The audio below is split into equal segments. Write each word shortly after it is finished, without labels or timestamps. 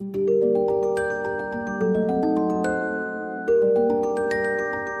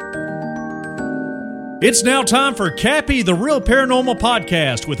It's now time for Cappy, the Real Paranormal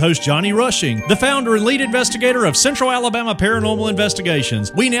Podcast with host Johnny Rushing, the founder and lead investigator of Central Alabama Paranormal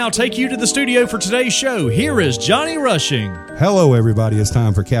Investigations. We now take you to the studio for today's show. Here is Johnny Rushing. Hello, everybody. It's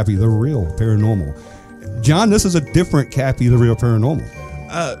time for Cappy, the Real Paranormal. John, this is a different Cappy, the Real Paranormal.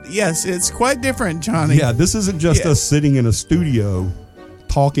 Yes, it's quite different, Johnny. Yeah, this isn't just us sitting in a studio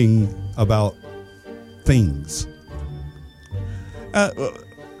talking about things.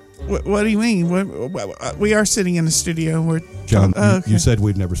 What do you mean? We are sitting in a studio. We're John, you said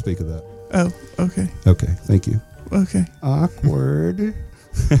we'd never speak of that. Oh, okay. Okay, thank you. Okay. Awkward.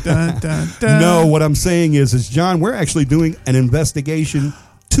 Dun, dun, dun. No, what I'm saying is, John, we're actually doing an investigation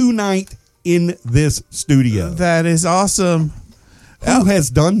tonight in this studio. That is awesome. Who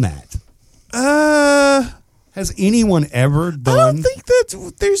has done that? Has anyone ever done? I don't think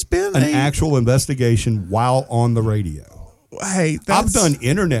that there's been an actual investigation while on the radio. Hey, I've done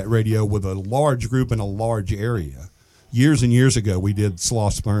internet radio with a large group in a large area. Years and years ago, we did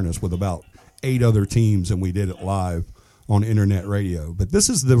Sloss Furnace with about 8 other teams, and we did it live on internet radio. But this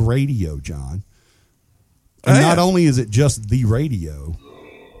is the radio, John. And not only is it just the radio,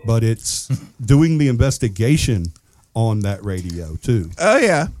 but it's doing the investigation on that radio too. Oh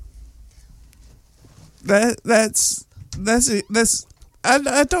yeah. That's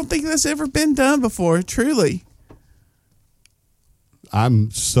I don't think that's ever been done before, truly.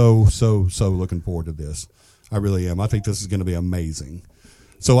 I'm so looking forward to this. I really am. I think this is going to be amazing.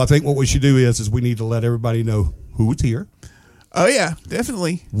 So I think what we should do is we need to let everybody know who's here. Oh yeah,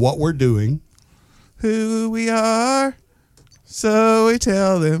 definitely. What we're doing. Who we are. So we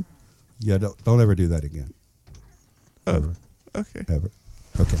tell them. Yeah, don't ever do that again. Oh, okay. Ever.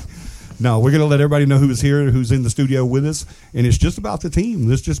 Okay. No, we're going to let everybody know who is here, who's in the studio with us, and it's just about the team.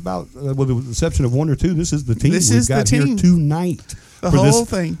 This is just about, with the exception of one or two, this is the team we've got here tonight. The whole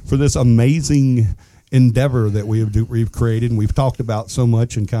thing. For this amazing endeavor that we've created, and we've talked about so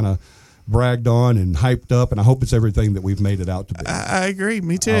much and kind of bragged on and hyped up, and I hope it's everything that we've made it out to be. I agree.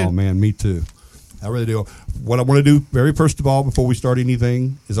 Me too. Oh, man, me too. I really do. What I want to do, very first of all, before we start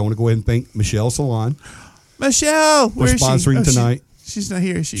anything, is I want to go ahead and thank Michelle Salon. Michelle, where is she? Sponsoring tonight. She's not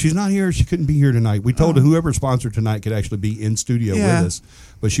here, is she? She's not here. She couldn't be here tonight. We told her whoever sponsored tonight could actually be in studio with us,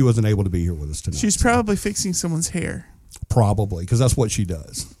 but she wasn't able to be here with us tonight. She's probably fixing someone's hair. Probably, because that's what she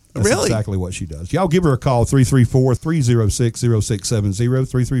does. That's really? Exactly what she does. Y'all give her a call,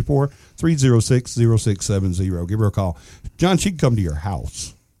 334-306-0670, 334-306-0670. Give her a call. John, she can come to your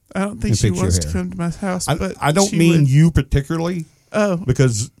house. I don't think she wants to come to my house. I don't mean you particularly. Oh.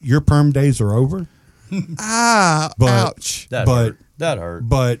 Because your perm days are over. Ouch. That hurt.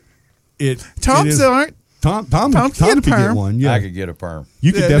 But Tom's aren't. Tom could get one. Yeah. I could get a perm.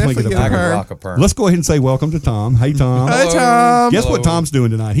 You could definitely get a perm. I could rock a perm. Let's go ahead and say welcome to Tom. Hey, Tom. Hi, Tom. Guess what Tom's doing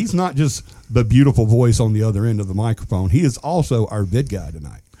tonight? He's not just the beautiful voice on the other end of the microphone. He is also our vid guy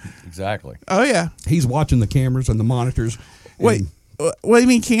tonight. Exactly. Oh, yeah. He's watching the cameras and the monitors. Wait, what do you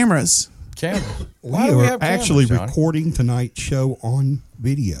mean cameras? Cameras. We are actually recording tonight's show on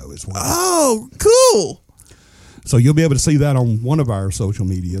video as well. Oh, cool. So you'll be able to see that on one of our social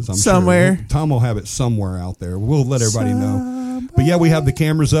medias. I'm somewhere. Sure. Tom will have it somewhere out there. We'll let everybody know. But yeah, we have the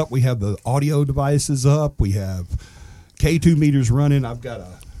cameras up. We have the audio devices up. We have K2 meters running. I've got a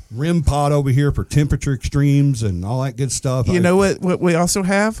REM pod over here for temperature extremes and all that good stuff. You know what we also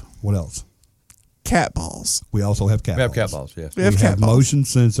have? What else? Cat balls. We also have cat balls. We have cat balls, yes. We have motion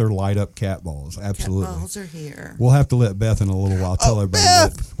sensor light up cat balls. Absolutely. Cat balls are here. We'll have to let Beth in a little while tell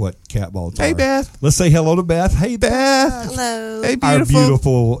everybody what cat balls are. Hey, Beth. Let's say hello to Beth. Hey, Beth. Hello. Hey, beautiful. Our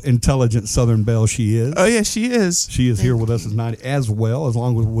beautiful, intelligent Southern belle she is. Oh, yeah, she is. She is here with us tonight as well, as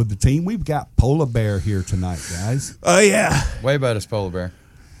long as with the team. We've got Polar Bear here tonight, guys. Oh, yeah. Way about us, Polar Bear.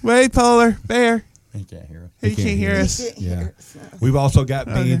 Way, Polar Bear. He can't hear us. He can't hear us. Yeah. We've also got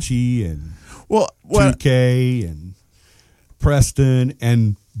Banshee and 2K and Preston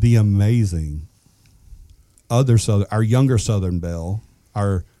and the amazing our younger Southern Belle,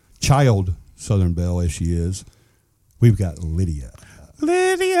 our child Southern Belle as she is. We've got Lydia.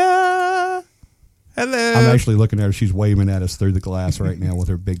 Lydia. Hello. I'm actually looking at her. She's waving at us through the glass right now with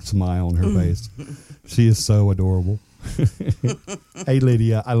her big smile on her face. She is so adorable. Hey,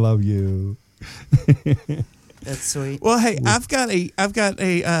 Lydia, I love you. That's sweet. Well, hey, I've got a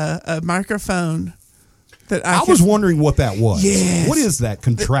microphone that I was wondering what that was. Yes. What is that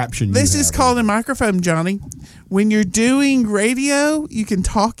contraption? This is called a microphone, Johnny. When you're doing radio, you can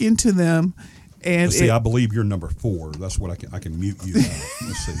talk into them, And Let's see, I believe you're number 4. That's what I can mute you now.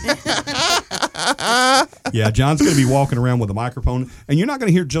 Let's see. Yeah, John's going to be walking around with a microphone, and you're not going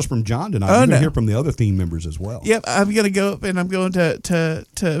to hear just from John tonight. You're going to hear from the other team members as well. Yep, I'm going to go up and I'm going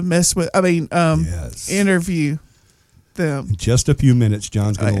to mess with. Interview them. In just a few minutes,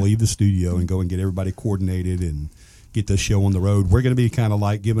 John's going to leave the studio and go and get everybody coordinated and get this show on the road. We're going to be kind of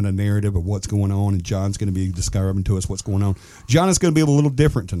like giving a narrative of what's going on, and John's going to be describing to us what's going on. John is going to be a little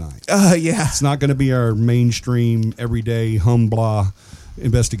different tonight. Yeah. It's not going to be our mainstream, everyday, blah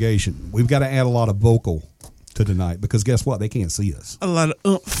investigation. We've got to add a lot of vocal to tonight because guess what? They can't see us. A lot of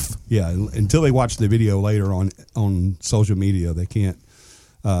oomph. Yeah, until they watch the video later on social media, they can't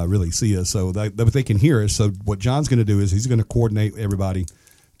really see us. So but they can hear us. So what John's going to do is he's going to coordinate everybody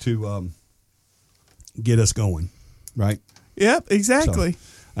to get us going. Right? Yep, exactly. So,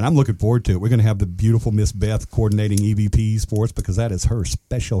 and I'm looking forward to it. We're going to have the beautiful Miss Beth coordinating EVPs for us because that is her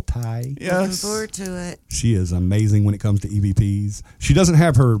specialty. Yes. Looking forward to it. She is amazing when it comes to EVPs. She doesn't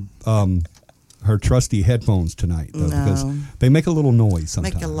have her trusty headphones tonight, though, because they make a little noise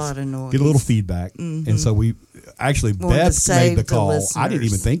sometimes. Make a lot of noise. Get a little feedback. Mm-hmm. And so Beth made the call. I didn't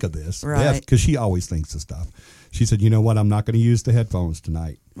even think of this. Right. Beth, because she always thinks of stuff. She said, you know what, I'm not going to use the headphones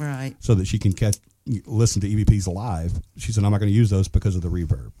tonight. Right. So that she can listen to EVPs live. She said, I'm not going to use those because of the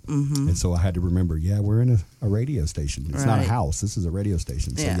reverb. Mm-hmm. And so I had to remember, we're in a radio station. It's not a house. This is a radio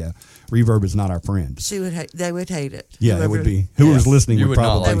station. So reverb is not our friend. They would hate it. Yeah, it would be. Whoever's listening would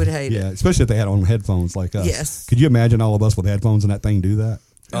probably. They would hate it. Yeah, especially if they had on headphones like us. Yes. Could you imagine all of us with headphones and that thing do that?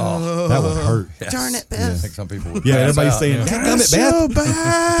 Oh, that would hurt. Yes. Darn it, Beth. Yeah. I think some people would. Everybody's saying, Yeah. "Damn it,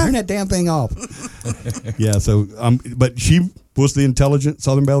 Beth, turn that damn thing off." Yeah. So, but she was the intelligent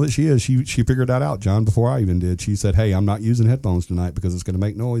Southern Belle that she is. She figured that out, John, before I even did. She said, "Hey, I'm not using headphones tonight because it's going to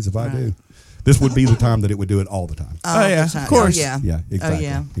make noise if I do." This would be the time that it would do it all the time. Of course. Oh, yeah. Yeah, exactly. Oh,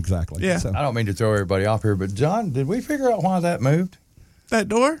 yeah. Exactly. Yeah. So, I don't mean to throw everybody off here, but John, did we figure out why that moved? That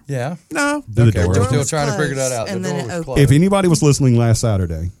door? Yeah. No. the Okay, door. we're still was trying to figure closed, that out. and The then door it was opened. closed. If anybody was listening last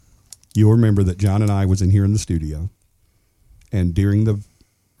Saturday, you'll remember that John and I was in here in the studio, and during the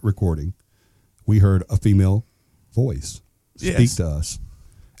recording, we heard a female voice speak to us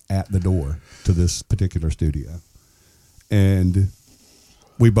at the door to this particular studio. And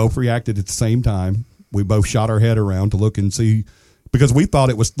we both reacted at the same time. We both shot our head around to look and see, because we thought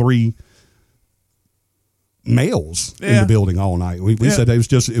it was 3 males in the building all night. We said it was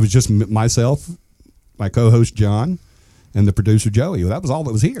just myself, my co-host John, and the producer Joey. That was all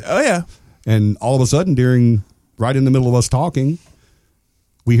that was here. Oh, yeah. And all of a sudden, right in the middle of us talking,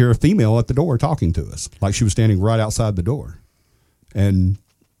 we hear a female at the door talking to us, like she was standing right outside the door. And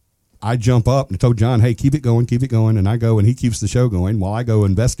I jump up and told John, "Hey, keep it going. And I go, and he keeps the show going while I go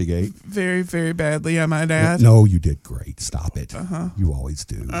investigate. Very, very badly, I might add. No, you did great. Stop it. You always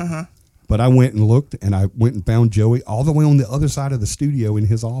do. But I went and looked, and I went and found Joey all the way on the other side of the studio in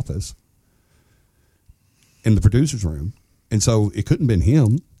his office in the producer's room. And so it couldn't have been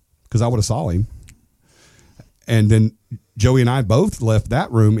him, because I would have saw him. And then Joey and I both left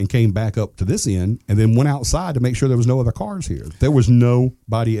that room and came back up to this end and then went outside to make sure there was no other cars here. There was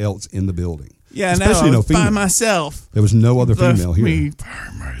nobody else in the building. Yeah, especially no, no female. by myself. There was no other female here. Me by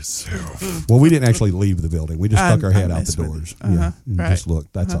myself. Well, we didn't actually leave the building. We just stuck our head out the messed with doors. it. Yeah, and just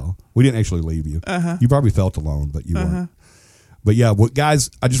looked. That's all. We didn't actually leave you. You probably felt alone, but you weren't. But yeah,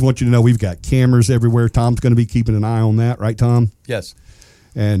 guys, I just want you to know we've got cameras everywhere. Tom's going to be keeping an eye on that, right, Tom? Yes.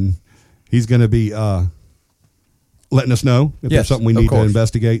 And he's going to be letting us know if there's something we need to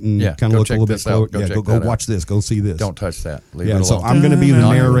investigate and kind of look a little bit closer. Yeah, go watch this. Go see this. Don't touch that. Leave it alone. So I'm going to be the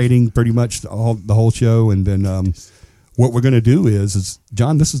narrating pretty much the whole show, and then what we're going to do is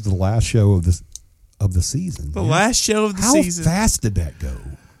John, this is the last show of the season. The last show of the season. How fast did that go?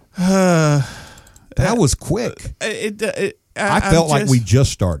 That was quick. I felt like we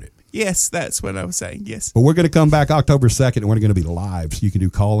just started. Yes, that's what I was saying. Yes. But we're going to come back October 2nd, and we're going to be live, so you can do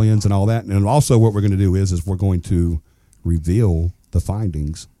call-ins and all that. And also what we're going to do is we're going to reveal the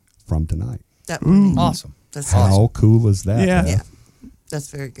findings from tonight. That would be Awesome. That's How awesome. cool is that? Yeah. Yeah. That's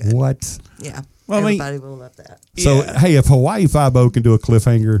very good. What? Yeah. Well, Everybody will love that. So, hey, if Hawaii Five-0 can do a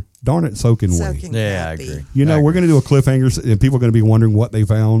cliffhanger, darn it, so can So we. can Yeah, I Cappy. agree. You know, we're going to do a cliffhanger, and people are going to be wondering what they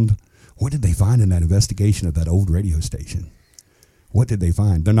found. What did they find in that investigation of that old radio station? What did they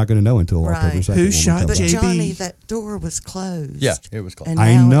find? They're not going to know until Right. October 2nd. Who when we shot come But back. JB? Johnny, that door was closed. Yeah, it was closed. And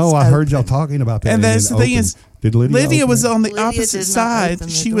I now know. it's I heard y'all open. talking about that. And that's the thing is, did Lydia was open it? on the Lydia opposite did not side. open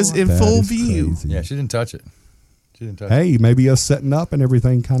the She was door. in That full is view. crazy. Yeah, she didn't touch it. She didn't touch it. Hey, maybe us setting up and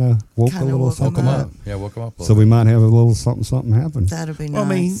everything kind of woke a Kinda little woke 'em something up. up. Yeah, woke them up a So little we might have a little something happen. That'll be Well, I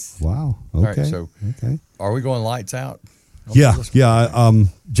mean, nice. Wow. right, Okay. so- okay. Are we going lights out Yeah.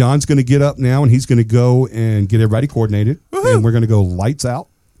 John's going to get up now, and he's going to go and get everybody coordinated, and we're going to go lights out,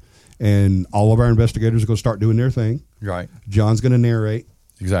 and all of our investigators are going to start doing their thing. Right. John's going to narrate.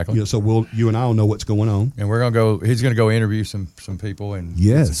 Exactly. So you and I will know what's going on, and we're going to go. He's going to go interview some people and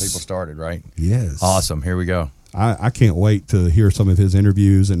get some people started. Right. Yes. Awesome. Here we go. I can't wait to hear some of his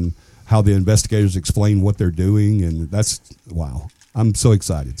interviews and how the investigators explain what they're doing, and that's wow. I'm so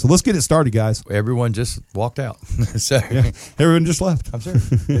excited. So let's get it started, guys. Everyone just walked out. So everyone just left. I'm sorry.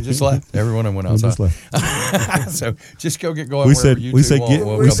 They just left. Everyone went outside. Just left. So just go get going. We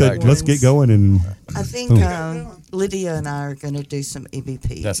said let's get going, and I think Lydia and I are going to do some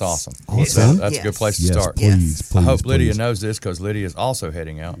EVPs. That's awesome. Awesome. That's a good place to start. Please, I hope Lydia knows this because Lydia is also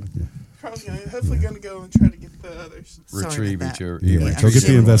heading out. Hopefully going to go and try to get the others. Retrieve each other. So get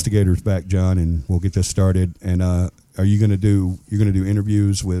the investigators back, John, and we'll get this started. And are you going to do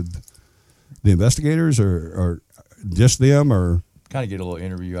interviews with the investigators or just them, or kind of get a little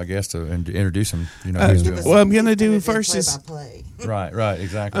interview, I guess, to introduce them? What I'm going to do first is right,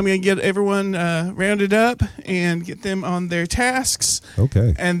 exactly. I'm going to get everyone rounded up and get them on their tasks.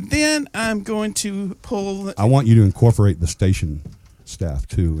 Okay. And then I'm going to pull. I want you to incorporate the station staff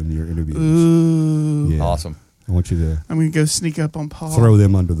too in your interviews. Ooh. Yeah. Awesome. I want you to. I'm going to go sneak up on Paul. Throw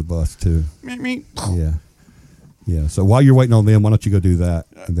them under the bus too. Yeah. So while you're waiting on them, why don't you go do that,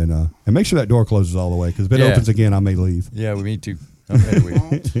 and then and make sure that door closes all the way, because if it opens again, I may leave. Yeah, we need to.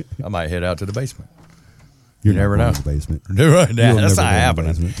 Okay, I might head out to the basement. You never know. The basement. That's not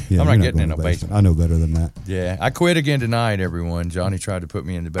happening. Yeah, I'm not getting in the basement. I know better than that. Yeah, I quit again tonight, everyone. Johnny tried to put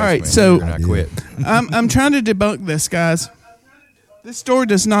me in the basement. All right, so and I quit. I'm trying to debunk this, guys. This door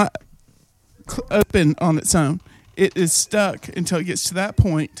does not open on its own. It is stuck until it gets to that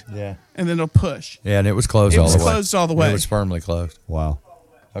point. Yeah. And then it'll push. Yeah, and it was closed all the way. It was closed all the way. It was firmly closed. Wow.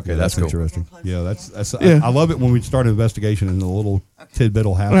 Okay, that's cool. Interesting. Yeah, that's I love it when we start an investigation and a little tidbit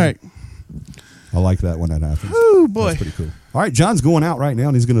will happen. All right. I like that when that happens. Oh, boy. That's pretty cool. All right, John's going out right now,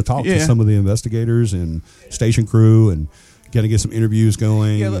 and he's going to talk to some of the investigators and station crew and going to get some interviews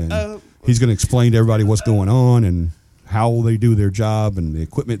going. Yeah, and he's going to explain to everybody what's going on and how they do their job and the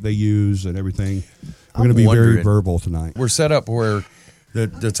equipment they use and everything. We're going to be very verbal tonight. We're set up where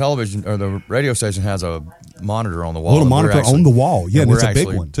the television or the radio station has a monitor on the wall. A little monitor on the wall. Yeah, and it's a big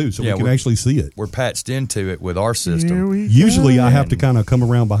one, too, so we can actually see it. We're patched into it with our system. Usually I have to kind of come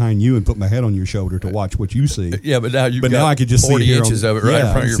around behind you and put my head on your shoulder to watch what you see. Yeah, but now now I could just 40 see inches of it right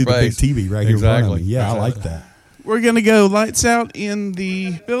in front of your face. The big TV right here in front of me. Yeah, I like that. We're going to go lights out in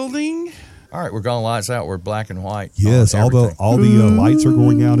the building. All right, we're going lights out. We're black and white. Yes, all the lights are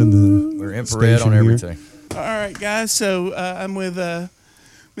going out in the. We're infrared on everything. All right, guys. So I'm with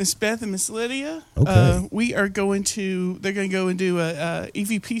Miss Beth and Miss Lydia. Okay. We are going to. They're going to go and do a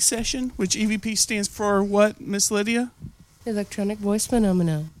EVP session. Which EVP stands for what, Miss Lydia? Electronic voice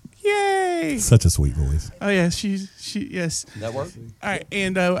phenomena. Yay! Such a sweet voice. Oh yeah, she yes. That work? All right,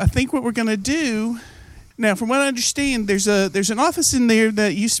 and I think what we're going to do. Now, from what I understand, there's an office in there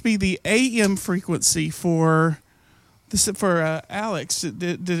that used to be the AM frequency for Alex.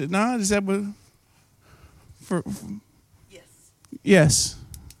 Did it not? Is that what? Yes.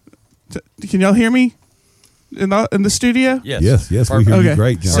 Can y'all hear me in the studio? Yes. We hear you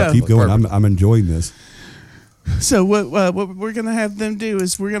great, John. So, keep going. I'm enjoying this. So what we're going to have them do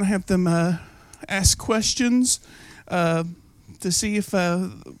is we're going to have them ask questions to see if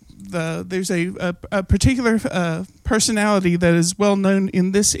there's a particular personality that is well known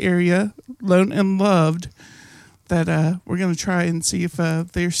in this area, known and loved, that we're going to try and see if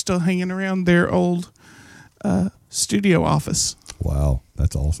they're still hanging around their old studio office. Wow,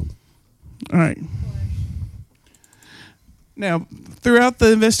 that's awesome. All right. Now, throughout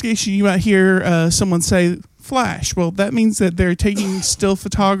the investigation, you might hear someone say flash. Well, that means that they're taking still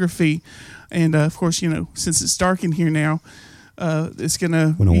photography. And, of course, since it's dark in here now, it's going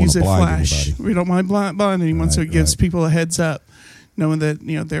to use a flash. Anybody. We don't mind blind anyone, so it gives people a heads up, knowing that,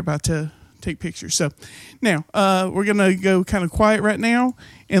 they're about to take pictures. So now we're going to go kind of quiet right now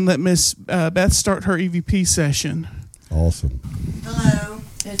and let Miss Beth start her EVP session. Awesome. Hello.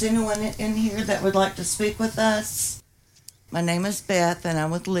 Is anyone in here that would like to speak with us? My name is Beth, and I'm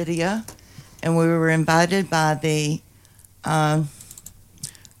with Lydia, and we were invited by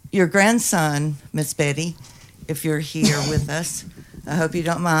your grandson, Miss Betty, if you're here with us. I hope you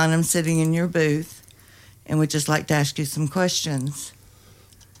don't mind. I'm sitting in your booth, and we'd just like to ask you some questions.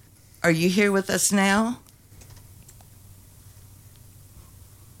 Are you here with us now?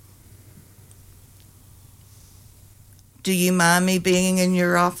 Do you mind me being in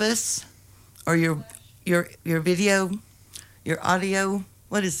your office or your video, your audio?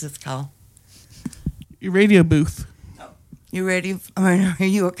 What is this called? Your radio booth. You ready? I mean, are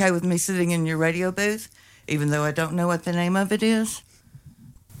you okay with me sitting in your radio booth, even though I don't know what the name of it is?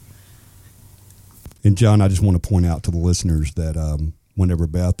 And John, I just want to point out to the listeners that whenever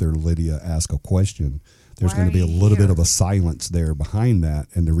Beth or Lydia ask a question, there's going to be a little bit of a silence there behind that.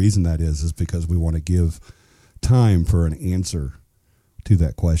 And the reason that is because we want to give time for an answer to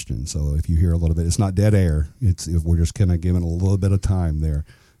that question. So if you hear a little bit, it's not dead air. We're just kind of giving a little bit of time there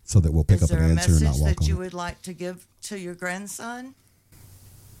so that we'll pick up an answer and not walk on it. Is there a message that you would like to give to your grandson?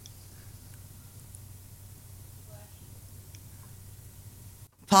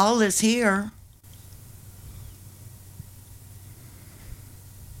 Paul is here.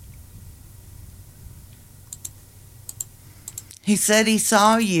 He said he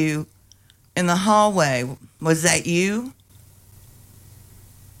saw you in the hallway. Was that you?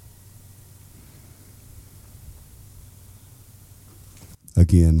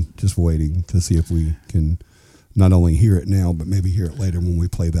 Again, just waiting to see if we can not only hear it now, but maybe hear it later when we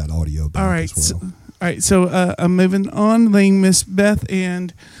play that audio back All right. as well. All right. So I'm moving on, letting Miss Beth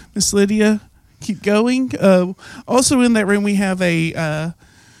and Miss Lydia keep going. Also in that room, we have a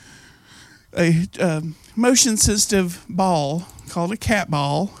motion sensitive ball called a cat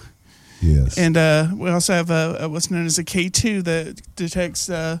ball. Yes. And we also have what's known as a K2 that detects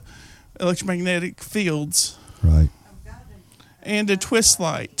electromagnetic fields. Right. And a twist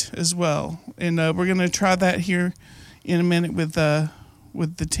light as well. And we're going to try that here in a minute with the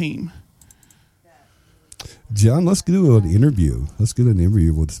team. John, let's do an interview. Let's get an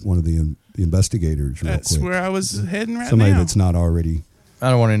interview with one of the investigators real That's quick. where I was heading right Somebody now. that's not already. I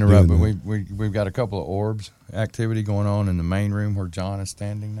don't want to interrupt, but Doing we've got a couple of orbs activity going on in the main room where John is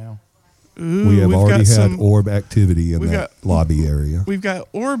standing now. Ooh, We have we've already got had some- orb activity in we've that got- lobby area. We've got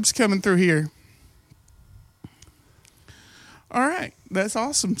orbs coming through here. All right, that's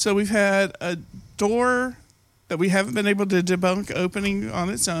awesome. So we've had a door that we haven't been able to debunk opening on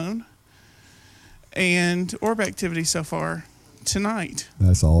its own, and orb activity so far tonight.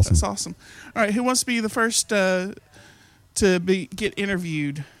 That's awesome. That's awesome. All right, who wants to be the first to get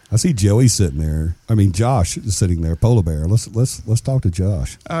interviewed? I see Joey sitting there. I mean, Josh is sitting there. Polar Bear. Let's talk to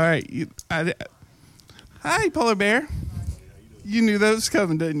Josh. All right, hi, Polar Bear. You knew that was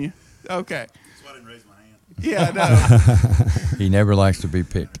coming, didn't you? Okay. That's why I didn't raise my hand. Yeah, I know. He never likes to be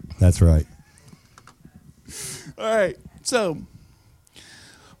picked. That's right. All right, so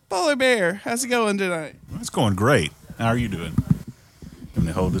Polar Bear, how's it going tonight? Well, it's going great. How are you doing? Can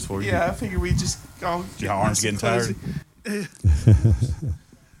they hold this for you? Yeah, I figured we just all Your arms getting tired?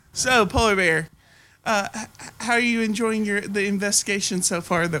 So, Polar Bear, how are you enjoying the investigation so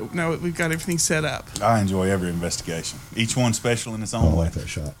far? That now that we've got everything set up. I enjoy every investigation. Each one special in its I own way. like that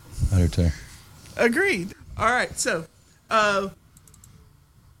shot. I do too. Agreed. All right, so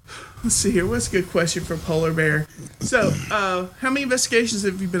let's see here. What's a good question for Polar Bear? So, how many investigations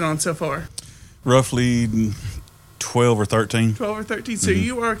have you been on so far? Roughly 12 or 13. 12 or 13. So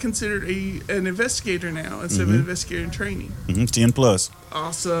you are considered an investigator now instead of an investigator in training. 10 plus.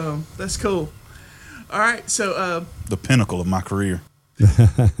 Awesome. That's cool. All right, so The pinnacle of my career.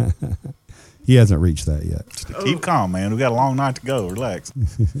 He hasn't reached that yet. Keep calm, man. We got a long night to go. Relax.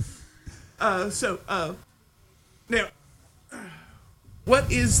 now, what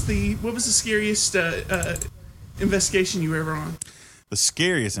was the scariest investigation you were ever on? The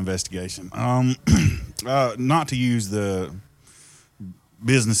scariest investigation. Not to use the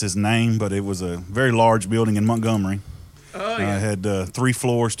business's name, but it was a very large building in Montgomery. Oh yeah. It had 3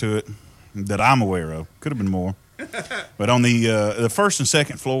 floors to it that I'm aware of. Could have been more. But on the first and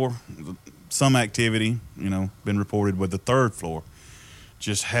second floor, some activity, been reported. But the third floor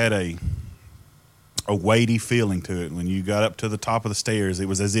just had a weighty feeling to it. When you got up to the top of the stairs, it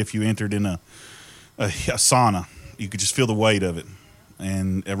was as if you entered in a sauna. You could just feel the weight of it.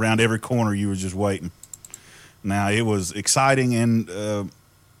 And around every corner, you were just waiting. Now, it was exciting and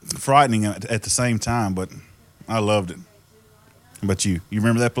frightening at the same time, but I loved it. But you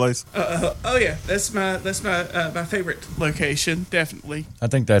remember that place? Oh yeah, that's my favorite location, definitely. I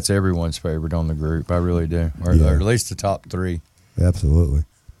think that's everyone's favorite on the group. I really do, or Yeah. at least the top 3. Absolutely.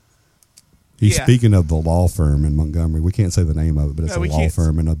 He's speaking of the law firm in Montgomery. We can't say the name of it, but it's No, a we law can't.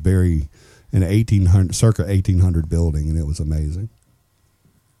 firm in an 1800 circa 1800 building, and it was amazing.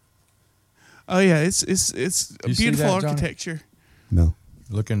 Oh yeah, it's a You see beautiful that, Johnny? architecture. No.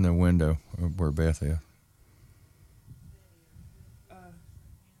 Look in the window of where Beth is.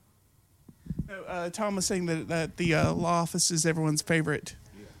 Tom was saying that the law office is everyone's favorite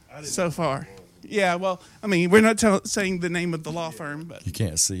so far. Yeah, well, I mean, we're not saying the name of the law firm, but You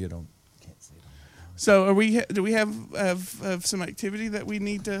can't see it on. so do we have some activity that we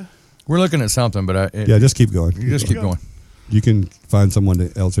need to? We're looking at something, but Yeah, just keep going. you just keep going. You can find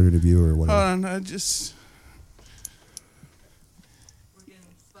someone else to interview or whatever. Hold on, I just.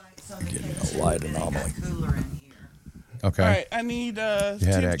 Getting a light anomaly. Cooler in here. Okay. All right, I need You had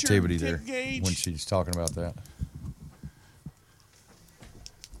temperature, activity there temp gauge. when she's talking about that.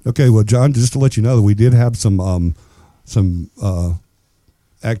 Okay, well, John, just to let you know that we did have some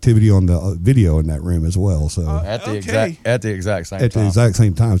activity on the video in that room as well. So At the Okay. exact same at time. the exact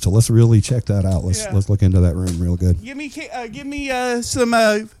same time. So let's really check that out. Yeah. Let's look into that room real good. Give me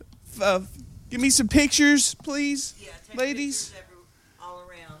some pictures, please, ladies, All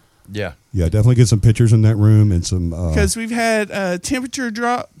around. Yeah. Yeah, definitely get some pictures in that room and some. because we've had temperature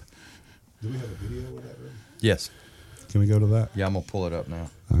drop. Do we have a video in that room? Yes. Can we go to that? Yeah, I'm gonna pull it up now.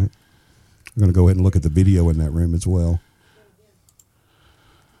 All right. We're going to go ahead and look at the video in that room as well.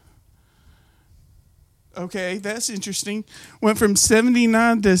 Okay, that's interesting. Went from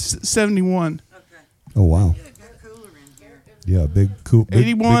 79 to 71. Okay. Oh wow! Good cooler in here. Yeah, big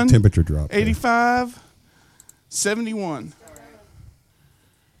 81, big temperature drop. there. 85, 71.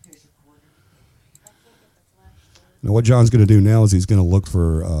 Now, what John's going to do now is he's going to look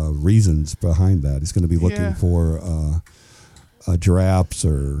for reasons behind that. He's going to be looking Yeah. for drafts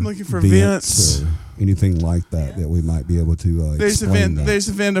or Looking for vents. or anything like that that we might be able to There's a explain vent. that. There's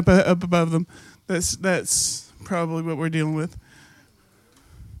a vent up above them. That's probably what we're dealing with.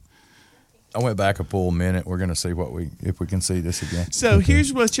 I went back a full minute. We're gonna see if we can see this again. So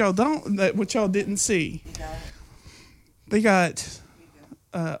here's what y'all didn't see. They got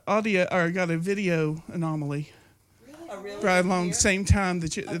audio or got a video anomaly right along the same time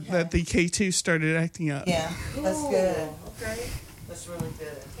that that the K2 started acting up. Yeah, that's good. Okay. That's really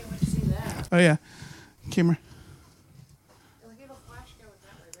good. Can't wait to see that. Oh yeah, camera. It'll give a flash going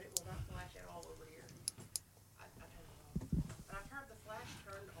that way, but it will not flash at all over here. I turned it on. And I turned the flash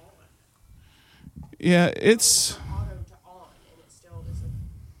turned on. Yeah, it's Auto to on, and it still isn't.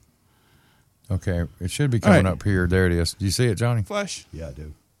 Okay, it should be coming right. up here. There it is. Do you see it, Johnny? flash. Yeah, I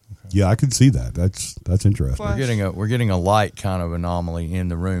do. Yeah, I can see that. That's interesting. Flash. We're getting a light kind of anomaly in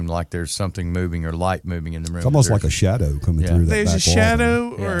the room, like there's something moving or light moving in the room. It's almost like a shadow coming Yeah. through that There's a back wall.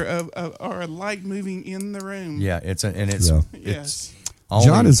 shadow Yeah. or a light moving in the room. Yeah, it's Yeah. Yes. only,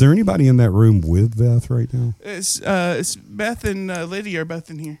 John, is there anybody in that room with Beth right now? It's Beth and Lydia are both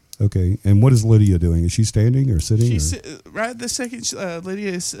in here. Okay, and what is Lydia doing? Is she standing or sitting? She's or? right this second.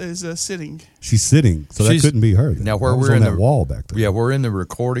 Lydia is sitting. She's sitting, so that She's- couldn't be her. Then. now where That was we're on in that the wall back there. Yeah, we're in the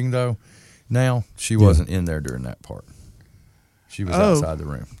recording though. Now she wasn't in there during that part. She was Oh. outside the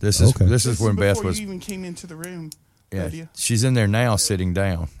room. This is Okay. this is when Beth before was. you even came into the room. Yeah, Lydia. she's in there now, sitting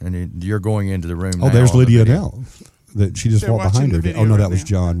down, and you're going into the room. Oh, now there's on the Lydia video. now. That she just They're walked watching behind the her. video Oh no, right that was now.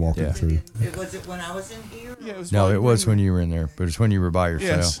 John walking Yeah. through. Was it when I was in here? Yeah, it was No, while it you was were- when you were in there, but it's when you were by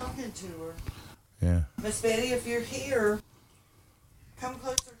yourself. Yes. Talking to her. Yeah. Miss Betty, if you're here, come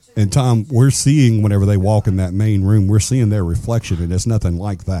closer to And Tom, we're seeing whenever they walk in that main room, we're seeing their reflection, and it's nothing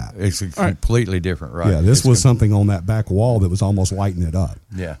like that. It's right. completely different, right? Yeah, this It's was something on that back wall that was almost lighting it up.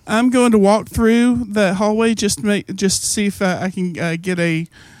 Yeah. I'm going to walk through the hallway just to see if I can get a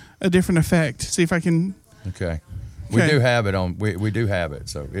different effect. See if I can. Okay. We Okay. do have it on. We do have it,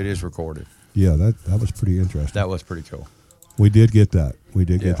 so it is recorded. Yeah, that was pretty interesting. That was pretty cool. We did get that. We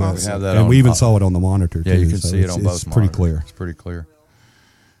did get Yeah, that. we have that and on- we even saw it on the monitor. Yeah, too, you can so see it on both. It's pretty monitors. clear. It's pretty clear.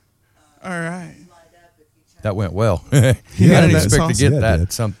 All right. That went well. I didn't that's expect awesome. to get Yeah, it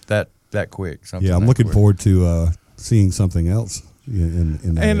did. that quick. Something Yeah, I'm that looking quick. forward to seeing something else in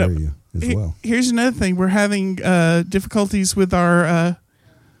that And, area as well. Here's another thing: we're having difficulties with our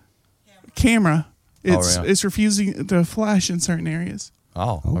camera. It's yeah. it's refusing to flash in certain areas.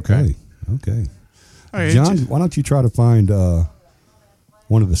 Oh, Okay. Okay. All right, John, why don't you try to find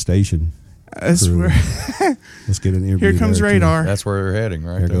one of the station? that's crew. where- Let's get an interview. here comes there, too. radar. That's where they're heading,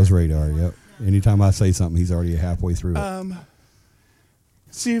 right There there. goes radar. Yep. Anytime I say something, he's already halfway through it.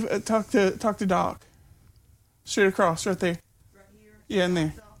 See if talk to Doc. Straight across, right there. Yeah, in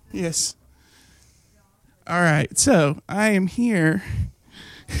there. Yes. All right. So I am here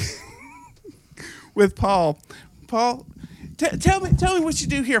with Paul. Paul, tell me what you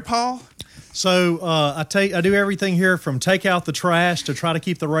do here, Paul. So I do everything here from take out the trash to try to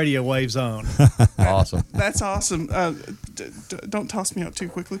keep the radio waves on. Awesome. That's awesome. Don't toss me out too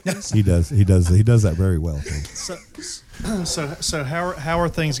quickly, please. He does that very well. Too. So how are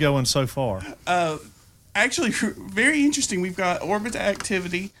things going so far? Actually, very interesting. We've got orbit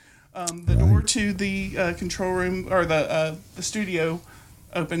activity. The door to the control room or the studio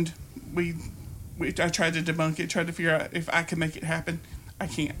opened. I tried to debunk it. Tried to figure out if I could make it happen. I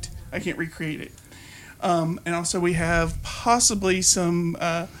can't recreate it. And also, we have possibly some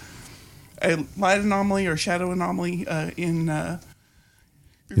a light anomaly or shadow anomaly in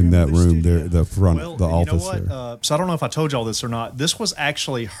that room there, the front, Well, the you know office what? there. So I don't know if I told y'all this or not. This was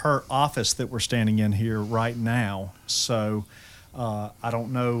actually her office that we're standing in here right now. So I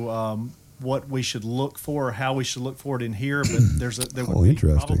don't know what we should look for or how we should look for it in here, but there would be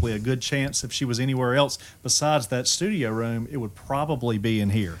interesting. probably a good chance if she was anywhere else besides that studio room, it would probably be in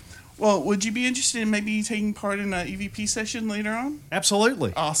here. Well, would you be interested in maybe taking part in an EVP session later on?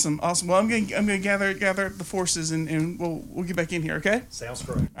 Absolutely. Awesome. Well, I'm gonna gather the forces and we'll get back in here. Okay. Sounds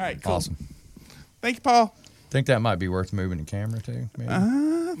great. All right. Cool. Awesome. Thank you, Paul. Think that might be worth moving the camera too? Maybe?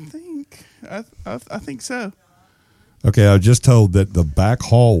 I think so. Okay, I was just told that the back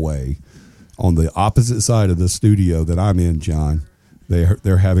hallway on the opposite side of the studio that I'm in, John,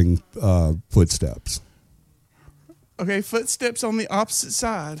 they're having footsteps. Okay, footsteps on the opposite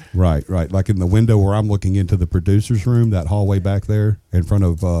side. Right. Like in the window where I'm looking into the producer's room, that hallway back there in front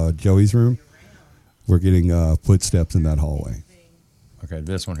of Joey's room, we're getting footsteps in that hallway. Okay,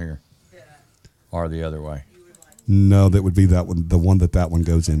 this one here. Or the other way. No, that would be that one, the one that one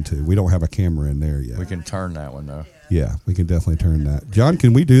goes into. We don't have a camera in there yet. We can turn that one though. Yeah, we can definitely turn that. John,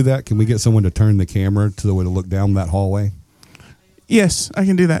 can we do that? Can we get someone to turn the camera so it'll look down that hallway? Yes, I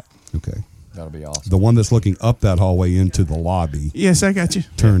can do that. Okay. That'll be awesome. The one that's looking up that hallway into the lobby, Yes, I got you.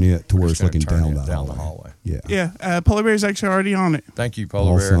 turn it to where We're it's just looking gonna turn down it that down hallway. the hallway. Yeah. Yeah, Polar Bear's actually already on it. Thank you,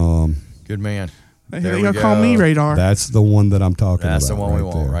 Polar Bear. Awesome. Good man. There we you go. call me radar. That's the one that I'm talking That's about. the one we right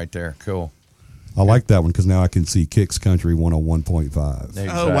want there. right there. Cool. I like that one because now I can see Kix Country 101.5 Exactly.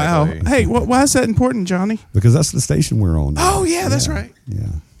 Oh wow! Hey, why is that important, Johnny? because that's the station we're on. now. Oh yeah, that's right. Yeah.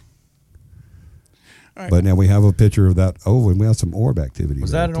 All right. But now we have a picture of that. Oh, and we have some orb activity.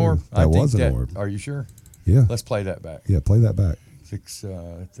 Was there, that an too. orb? That was an orb. Are you sure? Yeah. Let's play that back. Yeah, play that back.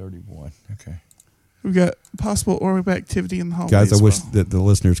 6:31. Okay. We've got possible orb activity in the hallway. Guys, I as wish well. that the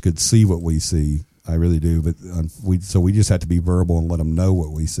listeners could see what we see. I really do. But we just have to be verbal and let them know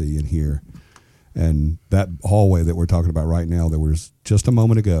what we see and hear. And that hallway that we're talking about right now, there was just a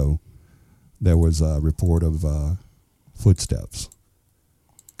moment ago, there was a report of footsteps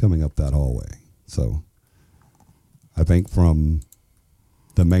coming up that hallway. So I think from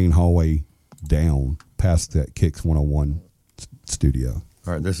the main hallway down past that Kix 101 studio.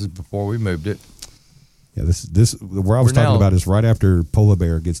 All right. This is before we moved it. Yeah, this where I was We're talking now- about is right after Polar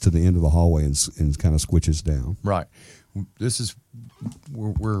Bear gets to the end of the hallway and kind of switches down. Right.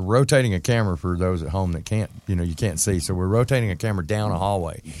 We're rotating a camera for those at home that can't, you can't see. So we're rotating a camera down a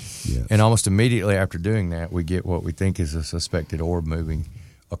hallway. Yes. And almost immediately after doing that, we get what we think is a suspected orb moving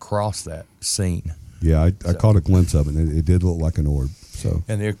across that scene. Yeah, I caught a glimpse of it, and it did look like an orb. So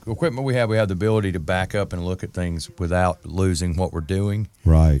And the equipment we have the ability to back up and look at things without losing what we're doing.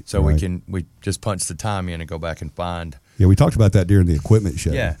 right. So right. we just punch the time in and go back and find. Yeah, we talked about that during the equipment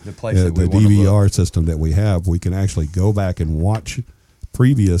show. Yeah, the place that we the wanna DVR system that we have, we can actually go back and watch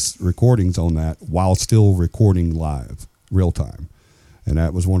previous recordings on that while still recording live, real time. And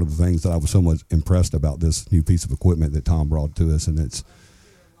that was one of the things that I was so much impressed about this new piece of equipment that Tom brought to us, and it's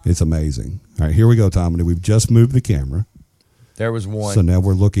amazing. All right, here we go, Tom. And we've just moved the camera. There was one. So now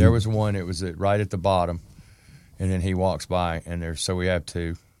we're looking. There was one. It was right at the bottom, and then he walks by, and so we have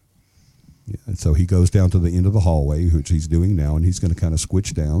two. Yeah, and so he goes down to the end of the hallway, which he's doing now, and he's going to kind of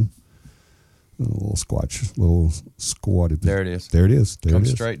switch down. A little squat. There it is. There it is. There Come it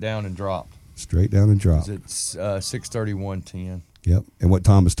is. straight down and drop. Straight down and drop. It's 6:31:10. Yep. And what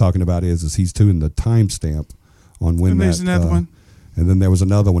Tom is talking about is he's doing the timestamp on when And there's another one. And then there was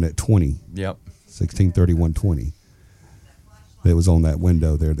another one at 20, Yep. 16:31:20. That was on that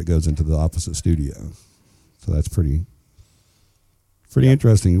window there that goes into the opposite studio. So that's pretty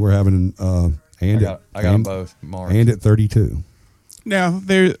interesting. We're having I got them both marked. and at 32. Now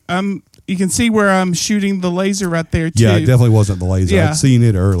you can see where I'm shooting the laser right there too. Yeah, it definitely wasn't the laser. Yeah. I'd seen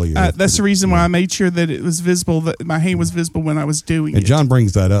it earlier. That's the reason why I made sure that it was visible, that my hand was visible when I was doing And it. John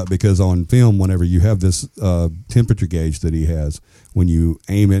brings that up because on film, whenever you have this temperature gauge that he has, when you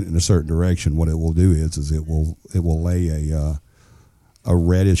aim it in a certain direction, what it will do is it will lay a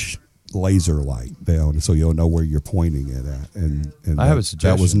reddish laser light down, so you'll know where you're pointing it at. And I have a that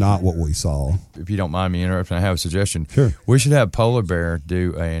suggestion. was not what we saw. If you don't mind me interrupting, I have a suggestion. Sure. We should have Polar Bear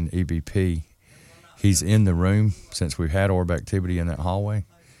do an EVP. He's in the room since we've had orb activity in that hallway.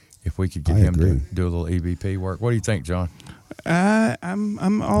 If we could get I him agree. to do a little EVP work. What do you think, John?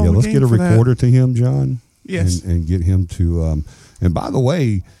 I'm all Yeah, let's game get a for that. recorder to him, John. Yes. and get him to. And by the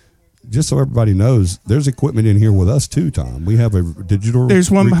way, just so everybody knows, there's equipment in here with us too, Tom. We have a digital.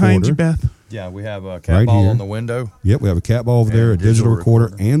 There's one behind you, recorder. Beth. Yeah, we have a cat Right ball here. on the window. Yep, we have a cat ball over And there, a a digital digital recorder,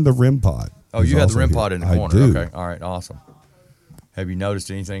 recorder. and the REM pod. Oh, is you have the also REM here. pod in the I corner. do. Okay, all right, awesome. Have you noticed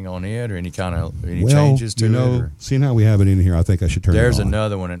anything on it, or any Well, changes to it? Or? Seeing how we have it in here, I think I should turn There's it on.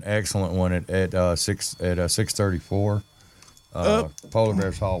 another one, an excellent one at 634 Polar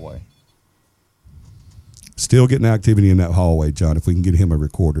Bear's hallway. Still getting activity in that hallway, John. If we can get him a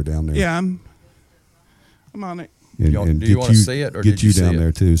recorder down there. Yeah, I'm on it. And, Do and you get wanna see it, or get did you you see down it?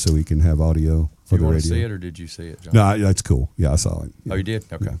 there too, so we can have audio for You the want radio. to see it, or did you see it, John? No, that's cool. Yeah, I saw it. Yeah. Oh, you did?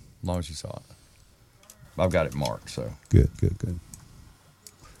 Okay. Yeah. As long as you saw it. I've got it marked, so. Good.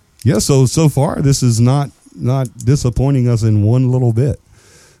 Yeah, so far this is not disappointing us in one little bit.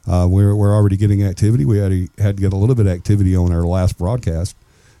 We're already getting activity. We had to get a little bit of activity on our last broadcast,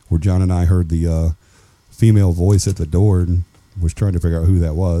 where John and I heard the female voice at the door and was trying to figure out who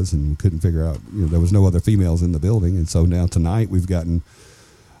that was, and couldn't figure out. There was no other females in the building, and so now tonight we've gotten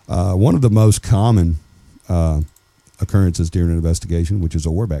one of the most common occurrences during an investigation, which is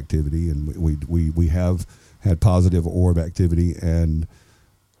orb activity, and we have had positive orb activity and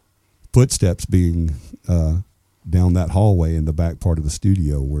footsteps being down that hallway in the back part of the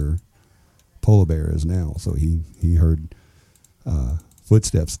studio where Polar Bear is now. So he heard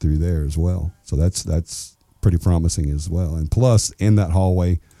footsteps through there as well. So that's pretty promising as well. And plus, in that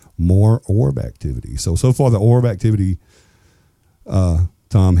hallway, more orb activity. So far the orb activity,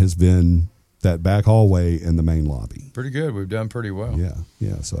 Tom, has been that back hallway and the main lobby. Pretty good. We've done pretty well.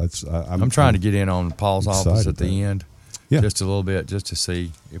 Yeah. So that's I'm trying to get in on Paul's office at the end, just a little bit, just to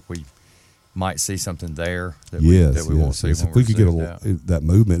see if we might see something there that we won't see. If we could get that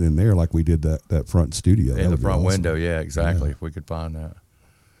movement in there like we did that front studio. In the front window, yeah, exactly. Yeah. If we could find that.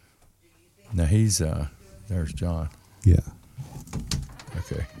 Now there's John. Yeah.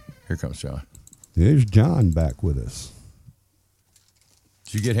 Okay, here comes John. There's John back with us.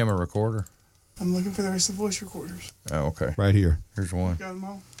 Did you get him a recorder? I'm looking for the rest of the voice recorders. Oh, okay. Right here. Here's one. Got them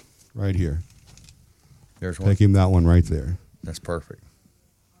all? Right here. There's one. Take him that one right there. That's perfect.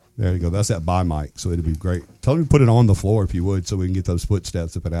 There you go. That's that by mic, so it'd be great. Tell him to put it on the floor if you would, so we can get those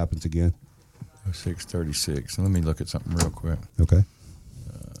footsteps if it happens again. 636. Let me look at something real quick. Okay.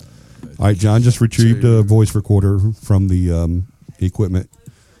 All right, John just retrieved a voice recorder from the equipment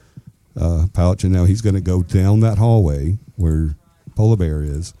pouch, and now he's going to go down that hallway where Polar Bear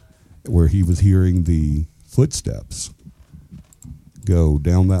is, where he was hearing the footsteps go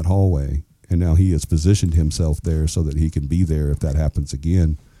down that hallway, and now he has positioned himself there so that he can be there if that happens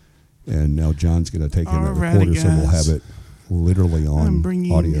again. And now John's going to take in that Alrighty, recorder, so we'll guys. have it literally on I'm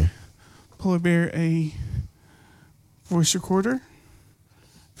bringing audio. Polar Bear a voice recorder.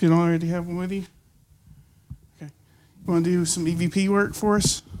 If you don't already have one with you. Okay. You want to do some EVP work for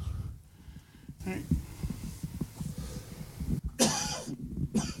us? All right.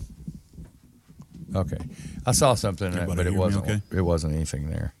 Okay. I saw something, Everybody but hear me it wasn't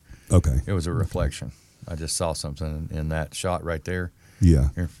anything there. Okay. It was a reflection. I just saw something in that shot right there. Yeah.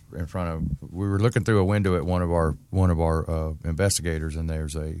 In front of, we were looking through a window at one of our investigators, and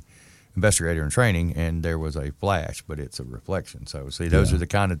there's a investigator in training, and there was a flash, but it's a reflection. So see, those are the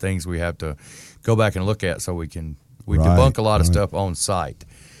kind of things we have to go back and look at, so we debunk a lot of stuff on site.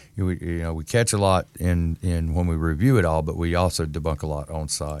 We catch a lot in when we review it all, but we also debunk a lot on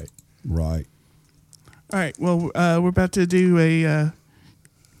site. Right. All right. Well, we're about to do a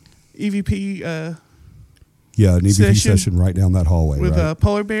EVP Yeah, an EVP session right down that hallway. with right?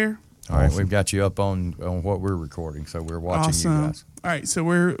 Polar Bear. All right, we've got you up on what we're recording, so we're watching you guys. All right, so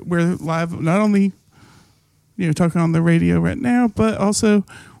we're live, not only talking on the radio right now, but also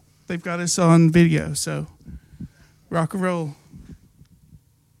they've got us on video. So rock and roll.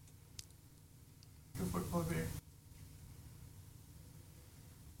 Go for it, Polar Bear.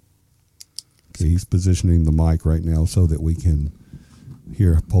 Okay, he's positioning the mic right now so that we can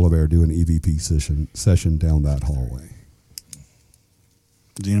hear Polar Bear do an EVP session down that hallway.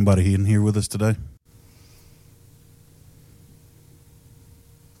 Is anybody in here with us today?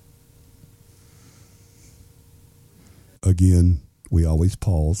 Again, we always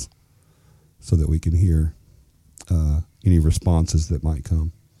pause so that we can hear any responses that might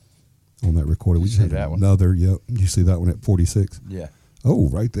come on that recording. We You just see had that one? another. Yep, you see that one at 46. Yeah. Oh,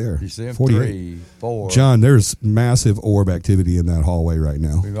 right there. You see them? 48. 3, 4. John, there's massive orb activity in that hallway right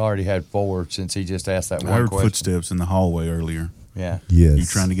now. We've already had 4 since he just asked that I one heard question. footsteps in the hallway earlier. Yeah. Yes. You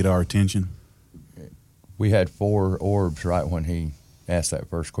trying to get our attention? We had 4 orbs right when he asked that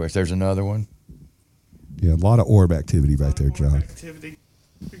first question. There's another one. Yeah, a lot of orb activity right there, John. Activity.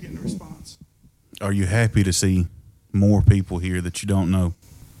 You're getting a response. Are you happy to see more people here that you don't know?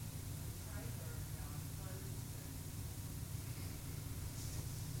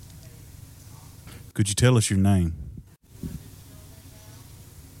 Could you tell us your name?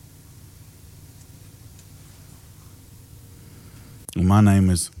 Well, my name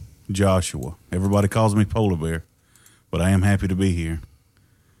is Joshua. Everybody calls me Polar Bear, but I am happy to be here.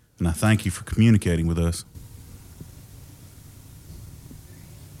 And I thank you for communicating with us.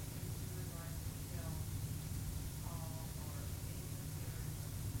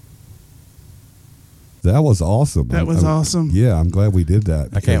 That was awesome. That was awesome. Yeah, I'm glad we did that.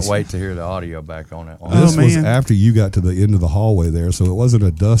 I can't wait to hear the audio back on it. This was man. after you got to the end of the hallway there, so it wasn't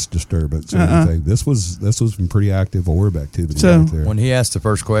a dust disturbance or anything. This was some pretty active orb activity right there. When he asked the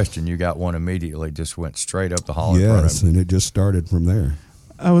first question, you got one immediately, just went straight up the hall in front of Yes, him. and it just started from there.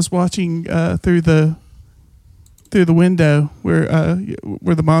 I was watching through the window where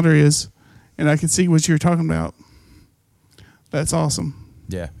the monitor is, and I could see what you were talking about. That's awesome.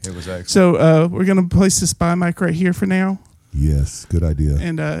 Yeah, it was excellent. So we're going to place the spy mic right here for now. Yes, good idea.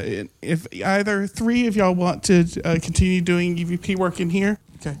 And if either three of y'all want to continue doing EVP work in here,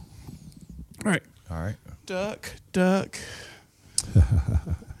 okay. All right. Duck.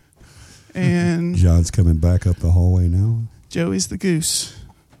 And John's coming back up the hallway now. Joey's the goose.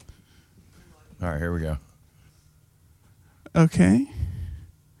 All right, here we go. Okay.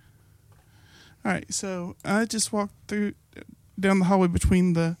 All right, so I just walked down the hallway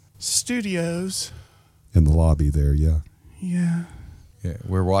between the studios. In the lobby there, yeah. Yeah. Yeah,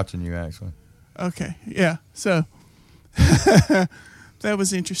 we're watching you actually. Okay. Yeah. So that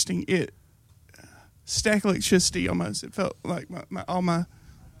was interesting. It stacked electricity almost. It felt like all my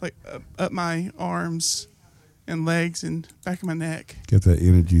up my arms and legs and back of my neck. Get that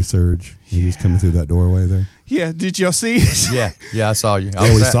energy surge. He was coming through that doorway there. Yeah. Did y'all see it? Yeah, I saw you.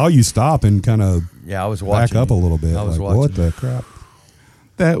 We saw you stop and kind of I was watching. back up a little bit. I was like, watching. what the crap?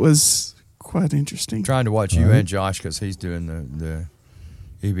 That was quite interesting. Trying to watch you and Josh because he's doing the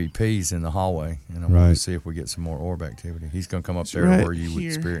EVPs in the hallway, and I want to see if we get some more orb activity. He's going to come up there right where you would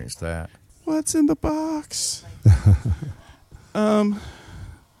here. experience that. What's in the box?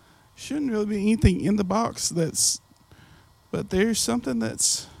 Shouldn't really be anything in the box but there's something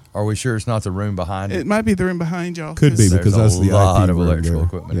that's. Are we sure it's not the room behind It might be the room behind y'all. Could be, because that's the a lot IP of room electrical there.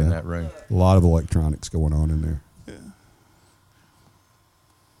 equipment in that room. A lot of electronics going on in there. Yeah.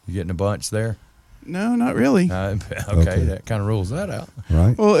 You getting a bunch there? No, not really. Okay, that kind of rules that out.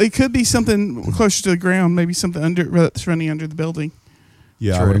 Right? Well, it could be something closer to the ground, maybe something that's running under the building.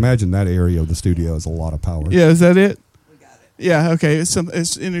 Yeah, True. I would imagine that area of the studio has a lot of power. Yeah, is that it? We got it. Yeah, okay.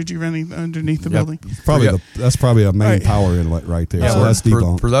 It's energy running underneath the building. That's probably a main Right. power inlet right there. Yeah, So that's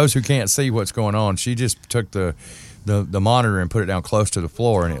debunked. for those who can't see what's going on, she just took the monitor and put it down close to the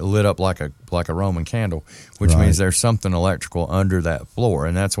floor, and it lit up like a Roman candle, which Right. means there's something electrical under that floor.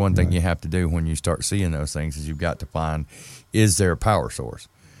 And that's one thing you have to do when you start seeing those things is you've got to find, is there a power source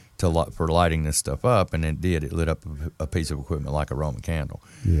for lighting this stuff up? And it did. It lit up a piece of equipment like a Roman candle.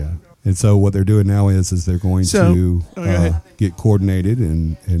 Yeah. And so what they're doing now is they're going to get coordinated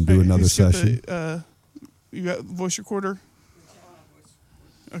and do another Who's got session. You got the voice recorder?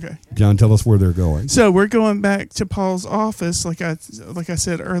 Okay. John, tell us where they're going. So we're going back to Paul's office, like I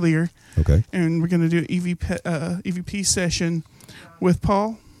said earlier, Okay. and we're going to do an EVP session with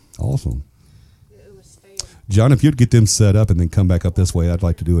Paul. Awesome. John, if you'd get them set up and then come back up this way, I'd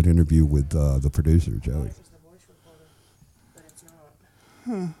like to do an interview with the producer, Joey.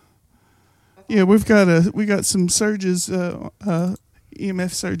 Yeah, we got some surges,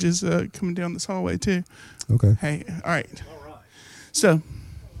 EMF surges coming down this hallway too. Okay. Hey, all right. So,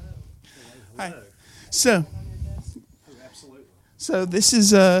 hi. So this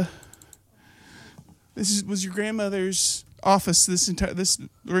was your grandmother's office. This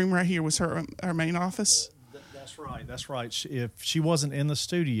room right here was her main office. That's right. If she wasn't in the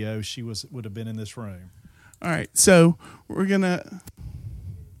studio, she would have been in this room. All right. So we're gonna.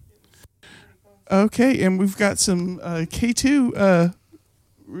 Okay, and we've got some K2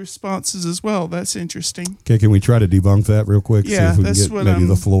 responses as well. That's interesting. Okay, can we try to debunk that real quick? Yeah, See if we that's can what get maybe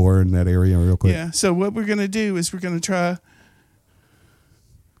the floor in that area real quick. Yeah, so what we're going to do is we're going to try.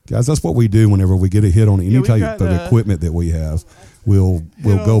 Guys, that's what we do whenever we get a hit on any we've type got, of equipment that we have. We'll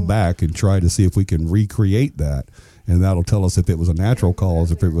go back and try to see if we can recreate that, and that'll tell us if it was a natural cause,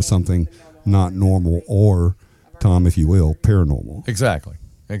 if it was something not normal, or, Tom, if you will, paranormal. Exactly.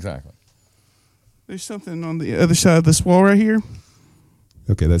 There's something on the other side of this wall right here.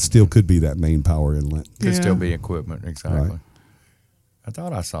 Okay, that still could be that main power inlet. Could Yeah. still be equipment. Exactly. Right. I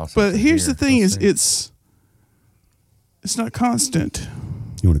thought I saw something. But here's here. the thing: Let's is see. it's not constant.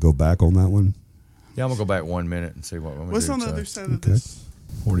 You want to go back on that one? Yeah, I'm gonna go back 1 minute and see what we What's do. on the So, other side of Okay. this?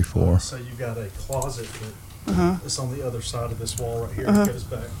 44. So you got a closet that Uh-huh. is on the other side of this wall right here. It goes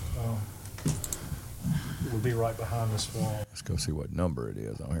back. would be right behind this wall. Let's go see what number it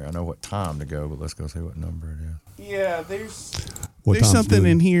is on here. I know what time to go, but let's go see what number it is. Yeah, there's What there's time's something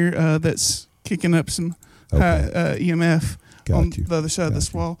doing? in here that's kicking up some high EMF Got on you. the other side of Got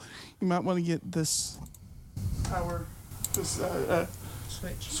this you. wall. You might want to get this power, this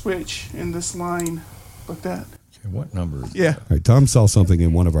switch in this line like that. Okay, what number is Yeah. All right, Tom saw something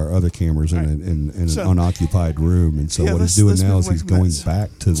in one of our other cameras in, in an So- unoccupied room, and so Yeah, what he's let's- doing let's now move is away he's from going that.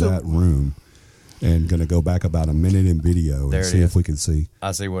 back to So- that room and going to go back about a minute in video There and it see is. if we can see.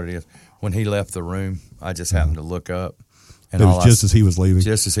 I see what it is. When he left the room, I just happened to look up. And It all was I just as he was leaving.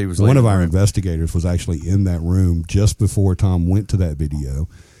 Just as he was One leaving of the our room. investigators was actually in that room just before Tom went to that video,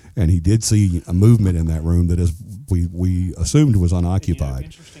 and he did see a movement in that room that is we assumed was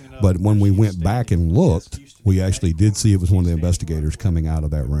unoccupied. But when we went back and looked, we actually did see it was one of the investigators coming out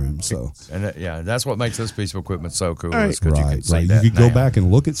of that room. So And that's what makes this piece of equipment so cool. All right. Is 'cause you can see right. that You could go now. back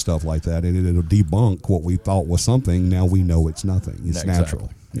and look at stuff like that, and it'll debunk what we thought was something. Now we know it's nothing. It's Exactly. natural.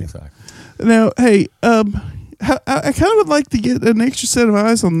 Yeah. Exactly. Now, hey, I kind of would like to get an extra set of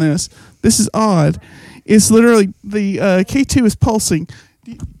eyes on this. This is odd. It's literally the K2 is pulsing.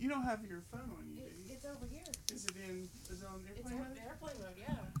 You don't have your phone on you. do you? It's over here. Is it on It's airplane on mode? airplane mode,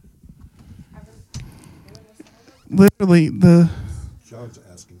 yeah. I've been doing this all day. Literally, the John's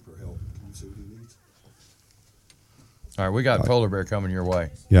asking for help. Can you see what he needs? All right, we got polar bear coming your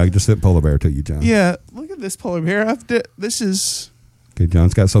way. Yeah, I just sent Polar Bear to you, John. yeah. Look at this polar bear. This is Okay,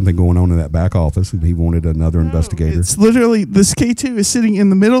 John's got something going on in that back office, and he wanted another investigator. It's literally this K2 is sitting in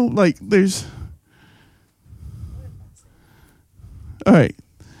the middle. Like there's. All right,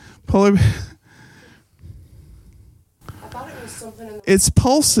 polar. I thought it was something in the It's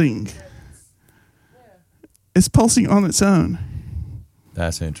pulsing. It's pulsing on its own.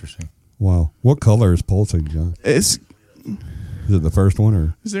 That's interesting. Wow. What color is pulsing, John? Is Is it the first one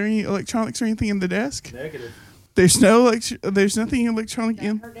or? there any electronics or anything in the desk? Negative. There's no there's nothing electronic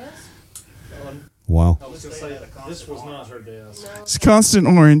in. her desk. Wow. I was going to say, this was not her desk. It's constant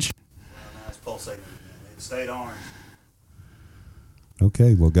orange. It's pulsating. It stayed orange.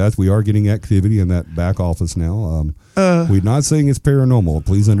 Okay, well, guys, we are getting activity in that back office now. We're not saying it's paranormal.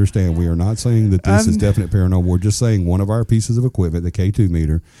 Please understand, we are not saying that this is definite paranormal. We're just saying one of our pieces of equipment, the K2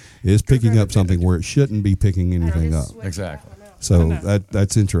 meter, is picking up something where it shouldn't be picking anything up. Exactly. So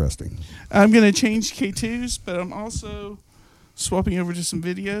that's interesting. I'm going to change K2s, but I'm also swapping over to some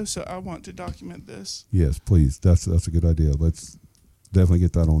video, so I want to document this. Yes, please. That's a good idea. Let's definitely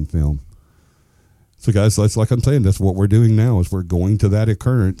get that on film. So, guys, that's like I'm saying. That's what we're doing now. Is we're going to that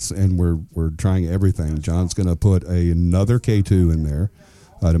occurrence and we're trying everything. John's going to put another K2 in there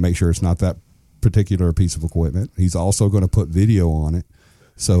to make sure it's not that particular piece of equipment. He's also going to put video on it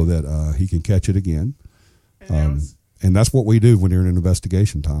so that he can catch it again. And that's what we do when you're in an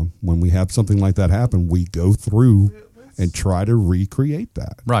investigation, Tom. When we have something like that happen, we go through and try to recreate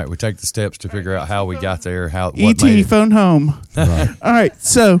that. Right. We take the steps to figure out how we got there, what ET made it. phone home. Right. All right,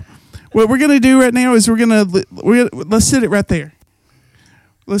 so what we're gonna do right now is let's sit it right there.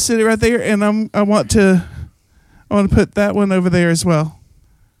 Let's sit it right there, and I want to put that one over there as well.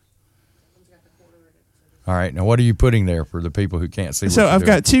 All right. Now, what are you putting there for the people who can't see? So what you're I've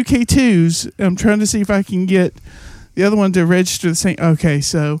got two K2s. I'm trying to see if I can get the other one to register the same. Okay,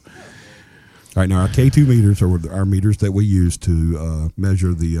 so All right, now our K2 meters are our meters that we use to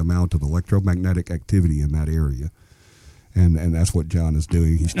measure the amount of electromagnetic activity in that area. And that's what John is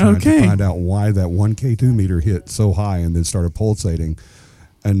doing. He's trying Okay. to find out why that one K2 meter hit so high and then started pulsating.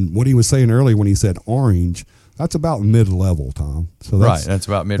 And what he was saying earlier when he said orange, that's about mid-level, Tom. So Right, that's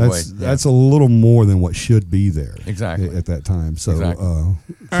about midway, That's a little more than what should be there. Exactly. At that time. So, Exactly. All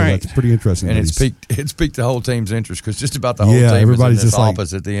right. that's pretty interesting. And that it's he's piqued the whole team's interest because just about the whole Yeah, team everybody's is in this just like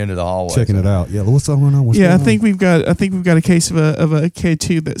office at the end of the hallway. checking it out. Yeah, what's going on? What's yeah, I going think on? we've got a case of a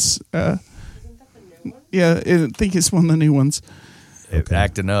K2 that's yeah, I think it's one of the new ones.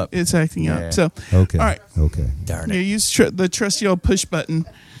 Acting up. It's acting Yeah. up. So Okay. all right, Okay. Darn yeah, it. use the trusty old push button.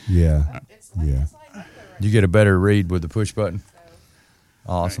 Yeah. Yeah. You get a better read with the push button.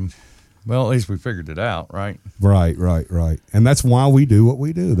 Awesome. Well, at least we figured it out, right? Right. And that's why we do what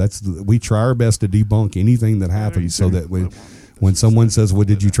we do. We try our best to debunk anything that happens so that when someone says, well,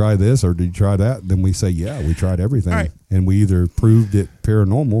 did you try this or did you try that? Then we say, yeah, we tried everything. All right. And we either proved it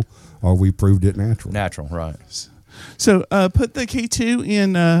paranormal or we proved it natural. Natural, right. So put the K2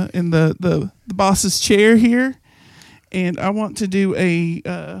 in the boss's chair here, and I want to do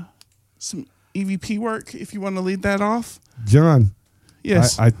some EVP work. If you want to lead that off, John,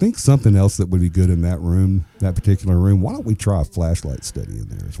 yes. I think something else that would be good in that room, that particular room, why don't we try a flashlight study in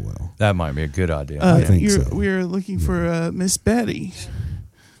there as well? That might be a good idea. I think so. We're looking for Miss Betty,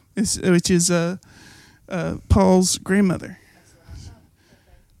 which is Paul's grandmother.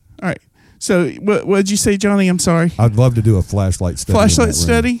 All right. So what did you say, Johnny? I'm sorry. I'd love to do a flashlight study. Flashlight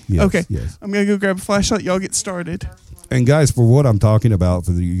study? Yes, okay. Yes. I'm going to go grab a flashlight. Y'all get started. And guys, for what I'm talking about,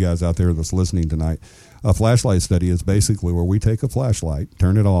 for you guys out there that's listening tonight, a flashlight study is basically where we take a flashlight,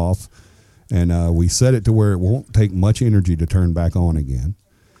 turn it off, and we set it to where it won't take much energy to turn back on again.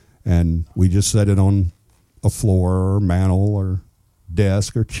 And we just set it on a floor or mantle or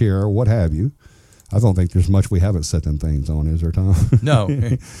desk or chair or what have you. I don't think there's much we haven't set them things on, is there, Tom? No,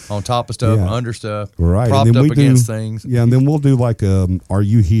 on top of stuff, Yeah. under stuff, Right. propped And then up we against do, things. Yeah, and then we'll do like "Are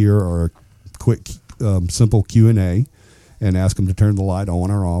you here?" or a quick, simple Q&A, and ask them to turn the light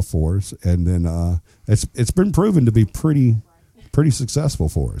on or off for us. And then it's been proven to be pretty successful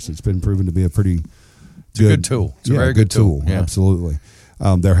for us. It's been proven to be a pretty good tool. It's a very good tool. Yeah. Absolutely.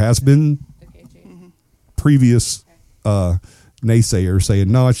 There has been previous naysayers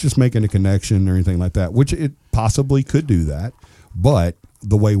saying, no, it's just making a connection or anything like that, which it possibly could do that. But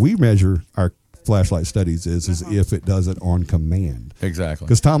the way we measure our flashlight studies is if it does it on command. Exactly.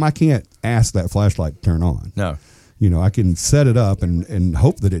 Because, Tom, I can't ask that flashlight to turn on. No. You know, I can set it up and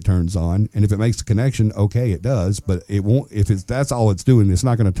hope that it turns on. And if it makes a connection, okay, it does. But it won't. If that's all it's doing, it's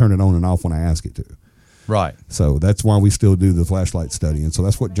not going to turn it on and off when I ask it to. Right. So that's why we still do the flashlight study. And so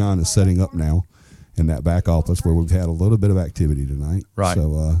that's what John is setting up now in that back office where we've had a little bit of activity tonight. Right.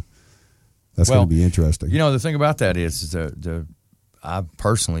 So that's going to be interesting. You know, the thing about that is I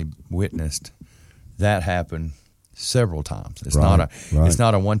personally witnessed that happen several times. It's Right, it's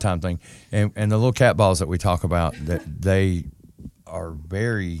not a one-time thing. And the little cat balls that we talk about, that they are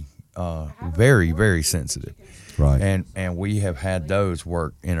very, very, very sensitive. Right. And we have had those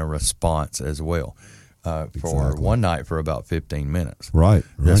work in a response as well. For Exactly. one night for about 15 minutes. Right.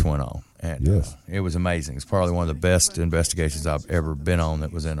 This right. went on. And Yes. it was amazing. It's probably one of the best investigations I've ever been on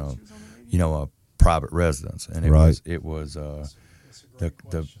that was in a private residence. And it Right. was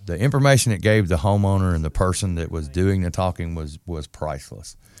the information it gave the homeowner and the person that was doing the talking was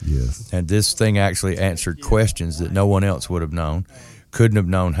priceless. Yes. And this thing actually answered questions that no one else would have known, couldn't have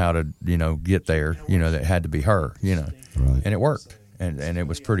known how to, get there, that had to be her, Right. and it worked. And it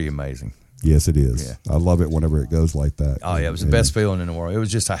was pretty amazing. Yes, it is. Yeah. I love it whenever it goes like that. Oh, yeah, it was the And best feeling in the world. It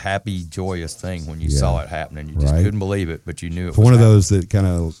was just a happy, joyous thing when you Yeah. saw it happening. You just Right. couldn't believe it, but you knew it It's was one of happening. those that kind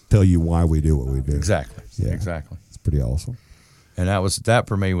of tell you why we do what we do. Exactly. Yeah. Exactly. It's pretty awesome. And that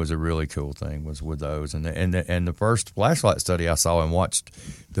for me was a really cool thing, was with those. And the first flashlight study I saw and watched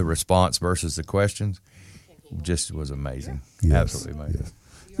the response versus the questions just was amazing. Yes. Absolutely amazing. Yes.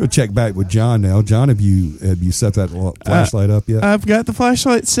 Go check back with John now. John, have you set that flashlight up yet? I've got the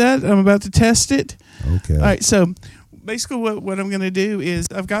flashlight set. I'm about to test it. Okay. All right. So basically what I'm going to do is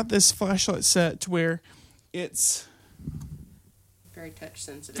I've got this flashlight set to where it's Very touch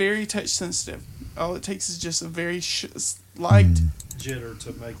sensitive. very touch sensitive. All it takes is just a very light. Jitter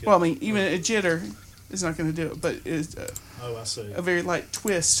to make it. Well, I mean, even a jitter is not going to do it, but it's Oh, I see. a very light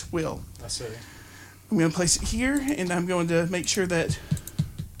twist will. I see. I'm going to place it here, and I'm going to make sure that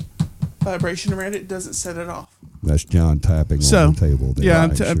vibration around it doesn't set it off. That's John tapping So, on the table. there. Yeah, Right,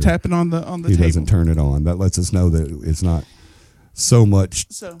 I'm sure. tapping on the He table. doesn't turn it on. That lets us know that it's not so much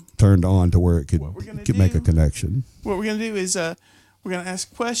So turned on to where it could What we're gonna make a do- connection. what we're going to do is we're going to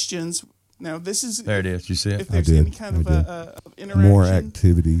ask questions. Now, this is There it is. You see it? if there's did. any kind of I did. of interaction. More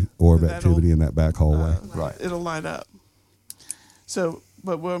activity, orb That'll, activity in that back hallway. Right. It'll light up. So,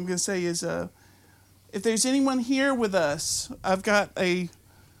 but what I'm going to say is, if there's anyone here with us, I've got a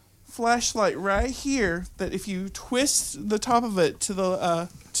flashlight right here that if you twist the top of it to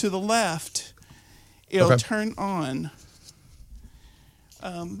the left, it'll Okay. turn on.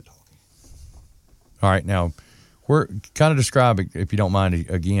 All right. Now, kind of describe, if you don't mind,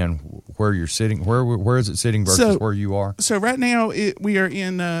 again, where you're sitting. Where is it sitting versus So- where you are? So right now we are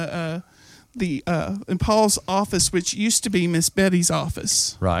in in Paul's office, which used to be Miss Betty's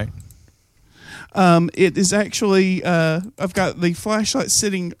office. Right. It is actually I've got the flashlight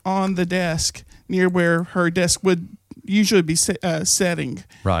sitting on the desk near where her desk would usually be setting.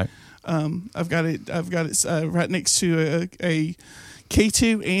 Right. I've got it right next to a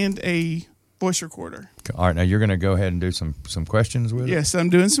K2 and a voice recorder. All right. Now you're going to go ahead and do some questions with it. Yes, I'm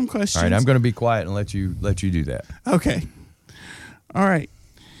doing some questions. All right. I'm going to be quiet and let you do that. Okay. All right.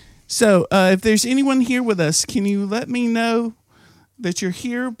 So, if there's anyone here with us, can you let me know that you're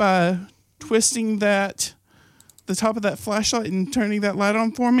here by twisting the top of that flashlight and turning that light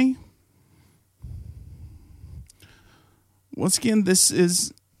on for me? Once again, this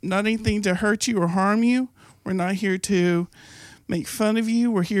is not anything to hurt you or harm you. We're not here to make fun of you.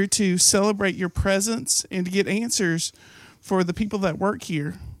 We're here to celebrate your presence and to get answers for the people that work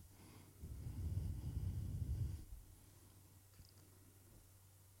here.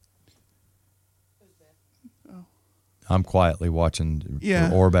 I'm quietly watching Yeah.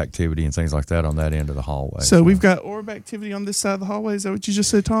 for orb activity and things like that on that end of the hallway. So we've got orb activity on this side of the hallway. Is that what you just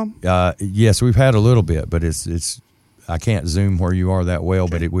said, Tom? Yes, we've had a little bit, but it's I can't zoom where you are that well,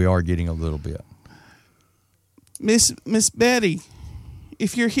 but we are getting a little bit. Miss Betty,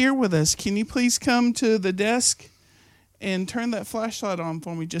 if you're here with us, can you please come to the desk and turn that flashlight on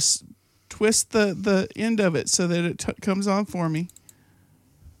for me? Just twist the end of it so that it comes on for me.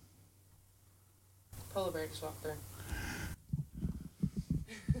 Polar bear just walked through.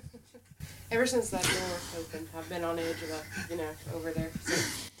 Ever since that door opened, I've been on edge about, over there.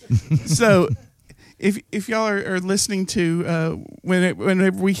 So, if y'all are listening to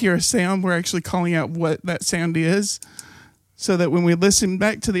whenever we hear a sound, we're actually calling out what that sound is, so that when we listen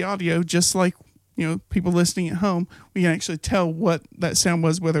back to the audio, just like people listening at home, we can actually tell what that sound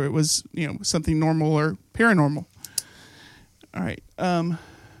was, whether it was something normal or paranormal. All right, Paul,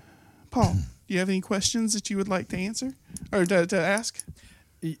 do you have any questions that you would like to answer or to ask?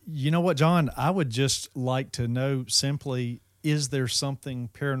 You know what, John? I would just like to know simply, is there something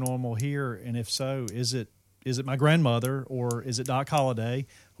paranormal here? And if so, is it my grandmother, or is it Doc Holliday,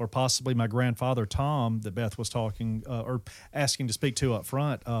 or possibly my grandfather, Tom, that Beth was talking or asking to speak to up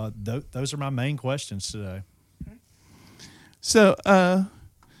front? Those are my main questions today. So,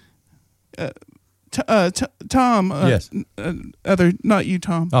 Tom. Yes. Not you,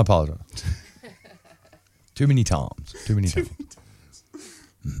 Tom. I apologize. Too many Toms.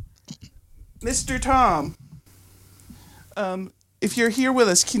 Mr. Tom, if you're here with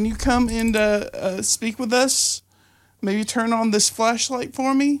us, can you come and speak with us? Maybe turn on this flashlight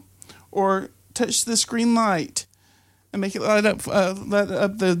for me, or touch this green light and make it light up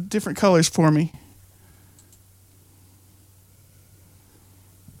the different colors for me.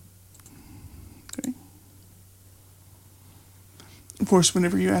 Okay. Of course,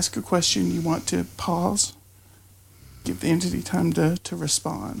 whenever you ask a question, you want to pause, give the entity time to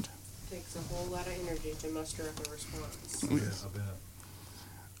respond. Takes a whole lot of energy to muster up a response. Yes. I bet.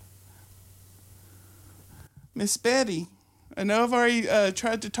 Miss Betty, I know I've already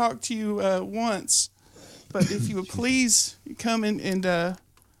tried to talk to you once, but if you would please come in and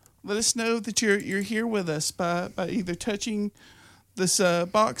let us know that you're here with us by either touching this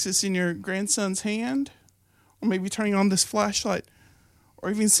box that's in your grandson's hand, or maybe turning on this flashlight, or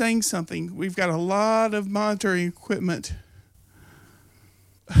even saying something. We've got a lot of monitoring equipment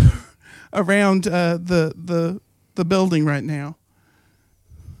around the building right now.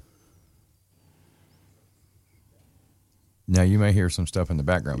 Now you may hear some stuff in the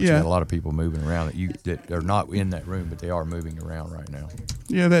background, but Yeah. you got a lot of people moving around that are not in that room, but they are moving around right now.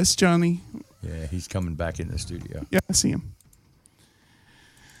 Yeah, that's Johnny. Yeah, he's coming back in the studio. Yeah, I see him.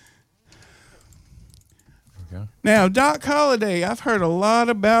 Okay. Now, Doc Holliday, I've heard a lot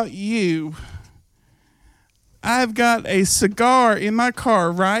about you. I've got a cigar in my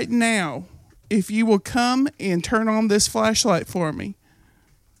car right now. If you will come and turn on this flashlight for me.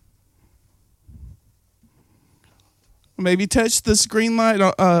 Maybe touch this green light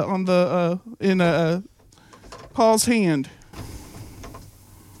on the in Paul's hand.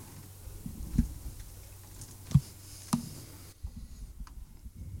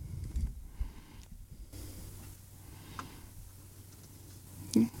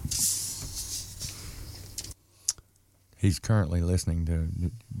 He's currently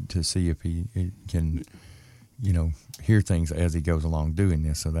listening to see if he can, hear things as he goes along doing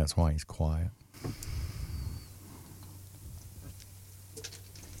this. So that's why he's quiet.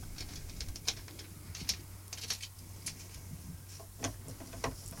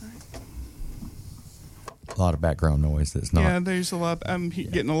 A lot of background noise that's not. Yeah, there's a lot. I'm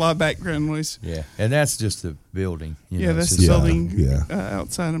getting a lot of background noise. Yeah, and that's just the building. Yeah, that's it's the just building Yeah.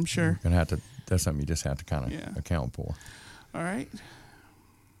 outside, I'm sure. Gonna have to. That's something you just have to kind of Yeah. account for. All right.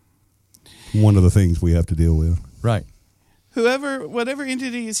 One of the things we have to deal with. Right. Whatever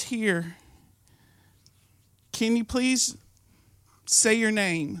entity is here, can you please say your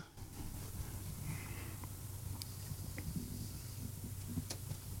name?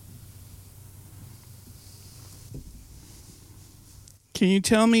 Can you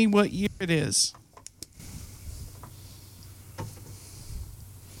tell me what year it is?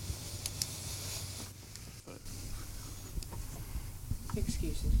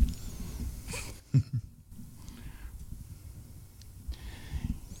 Excuses.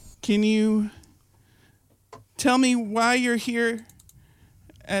 Can you tell me why you're here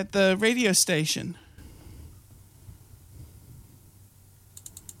at the radio station?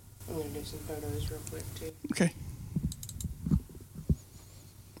 I'm going to do some photos real quick, too. Okay.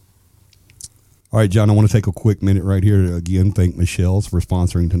 All right, John, I want to take a quick minute right here to again thank Michelle's for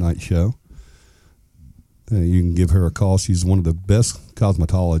sponsoring tonight's show. You can give her a call. She's one of the best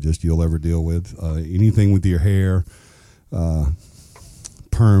cosmetologists you'll ever deal with. Anything with your hair,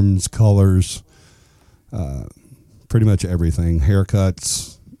 perms, colors, pretty much everything,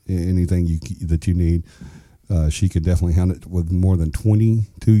 haircuts, anything that you need. She could definitely handle it with more than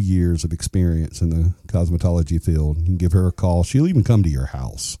 22 years of experience in the cosmetology field. You can give her a call. She'll even come to your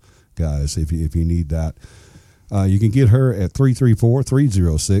house, guys, if you need that. You can get her at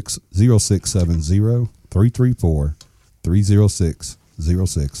 334-306-0670,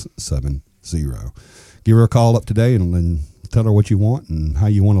 334-306-0670. Give her a call up today and tell her what you want and how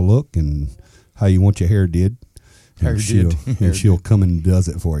you want to look and how you want your hair did. And she'll come and does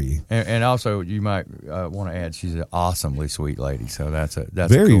it for you. And also, you might want to add, she's an awesomely sweet lady. So that's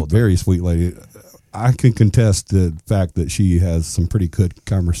very, a cool very sweet lady. I can contest the fact that she has some pretty good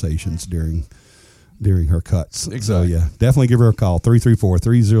conversations during her cuts. Exactly. So, yeah, definitely give her a call,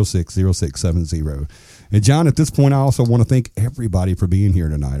 334-306-0670. And, John, at this point, I also want to thank everybody for being here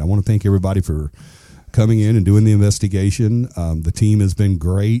tonight. I want to thank everybody for coming in and doing the investigation. The team has been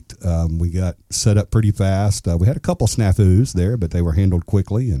great. We got set up pretty fast. We had a couple snafus there, but they were handled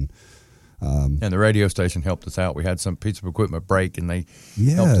quickly. And the radio station helped us out. We had some piece of equipment break, and they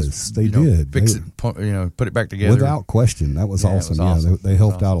helped us, did fix it, put it back together without question. That was awesome. It was awesome. They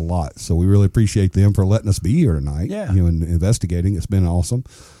helped out a lot. So we really appreciate them for letting us be here tonight. Yeah, and investigating. It's been awesome.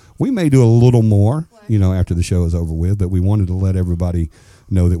 We may do a little more, after the show is over with, but we wanted to let everybody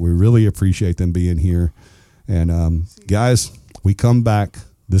know that we really appreciate them being here. And guys, we come back.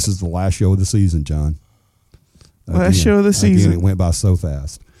 This is the last show of the season, John. Last show of the season. It went by so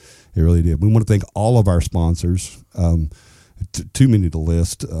fast. It really did. We want to thank all of our sponsors. Too many to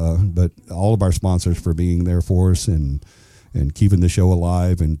list, but all of our sponsors for being there for us and keeping the show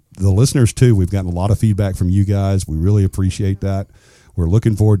alive. And the listeners, too. We've gotten a lot of feedback from you guys. We really appreciate that. We're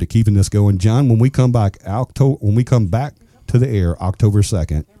looking forward to keeping this going. John, when we come back to the air October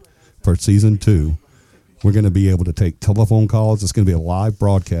 2nd for season 2, we're going to be able to take telephone calls. It's going to be a live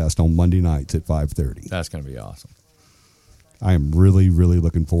broadcast on Monday nights at 5:30. That's going to be awesome. I am really, really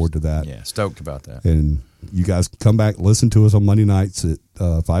looking forward to that. Yeah, stoked about that. And you guys come back, listen to us on Monday nights at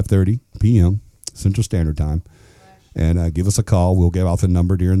 5:30 p.m. Central Standard Time, and give us a call. We'll give out the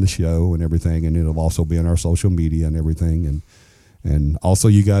number during the show and everything, and it'll also be on our social media and everything. And also,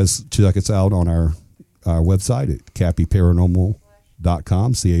 you guys check us out on our website at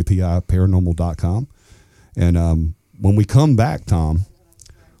cappyparanormal.com, CAPI paranormal.com. And when we come back, Tom,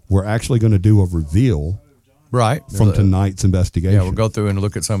 we're actually going to do a reveal from tonight's investigation. Yeah, we'll go through and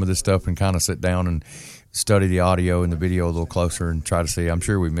look at some of this stuff and kind of sit down and study the audio and the video a little closer and try to see. I'm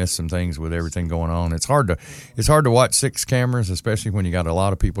sure we missed some things with everything going on. It's hard to watch 6 cameras, especially when you got a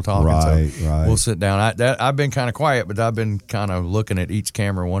lot of people talking. Right. We'll sit down. I've been kind of quiet, but I've been kind of looking at each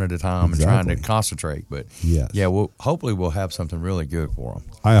camera one at a time and trying to concentrate. But hopefully we'll have something really good for them.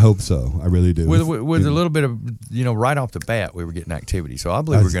 I hope so. I really do. With a little bit of right off the bat, we were getting activity. So I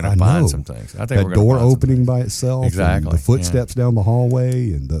believe we're going to find some things. I think that door opening by itself, exactly. And the footsteps down the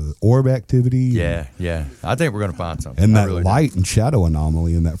hallway, and the orb activity. Yeah. I think we're going to find something. And that light and shadow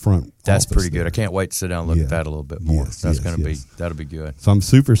anomaly in that front. That's pretty good. I can't wait to sit down and look at that a little bit more. That'll be good. So I'm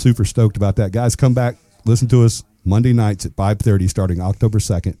super, super stoked about that. Guys, come back, listen to us Monday nights at 5:30 starting October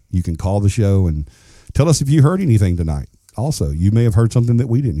 2nd. You can call the show and tell us if you heard anything tonight. Also, you may have heard something that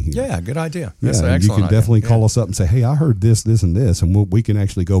we didn't hear. Yeah, good idea. That's an excellent you can definitely call us up and say, hey, I heard this, this, and this. And we can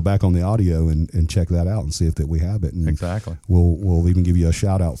actually go back on the audio and check that out and see if that we have it. And exactly. We'll even give you a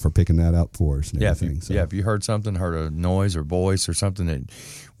shout out for picking that up for us. And if you heard something, heard a noise or voice or something, that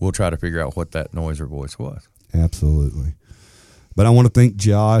we'll try to figure out what that noise or voice was. Absolutely. But I want to thank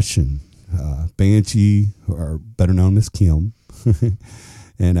Josh and Banshee, or better known as Kim,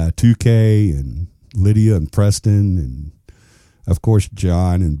 and 2K and Lydia and Preston, and of course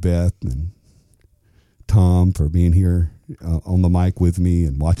John and Beth and Tom for being here on the mic with me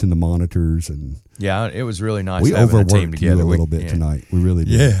and watching the monitors. And it was really nice. We having overworked the team together you a little bit tonight. We really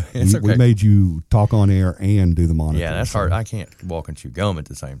did. Yeah, it's we made you talk on air and do the monitors. Yeah, that's hard. I can't walk and chew gum at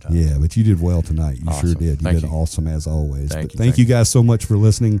the same time. Yeah, but you did well tonight. You awesome. Sure did. You did you. Awesome as always. Thank you guys so much for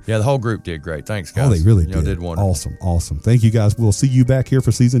listening. Yeah, the whole group did great. Thanks, guys. Oh, they really did. Did wonderful. Awesome. Thank you guys. We'll see you back here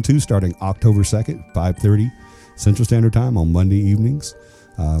for season 2 starting October 2nd, 5:30 Central Standard Time on Monday evenings.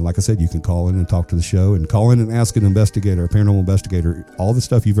 Like I said, you can call in and talk to the show, and call in and ask an investigator, a paranormal investigator, all the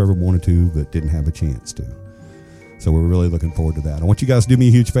stuff you've ever wanted to but didn't have a chance to. So we're really looking forward to that. I want you guys to do me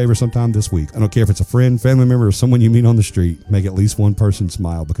a huge favor sometime this week. I don't care if it's a friend, family member, or someone you meet on the street. Make at least one person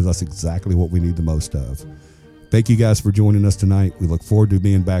smile, because that's exactly what we need the most of. Thank you guys for joining us tonight. We look forward to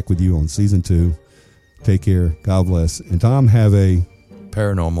being back with you on season 2. Take care. God bless. And Tom, have a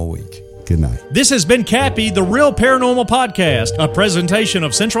paranormal week. Good night. This has been Cappy, the Real Paranormal Podcast, a presentation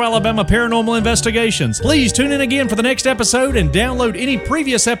of Central Alabama Paranormal Investigations. Please tune in again for the next episode and download any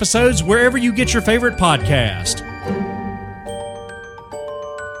previous episodes wherever you get your favorite podcast.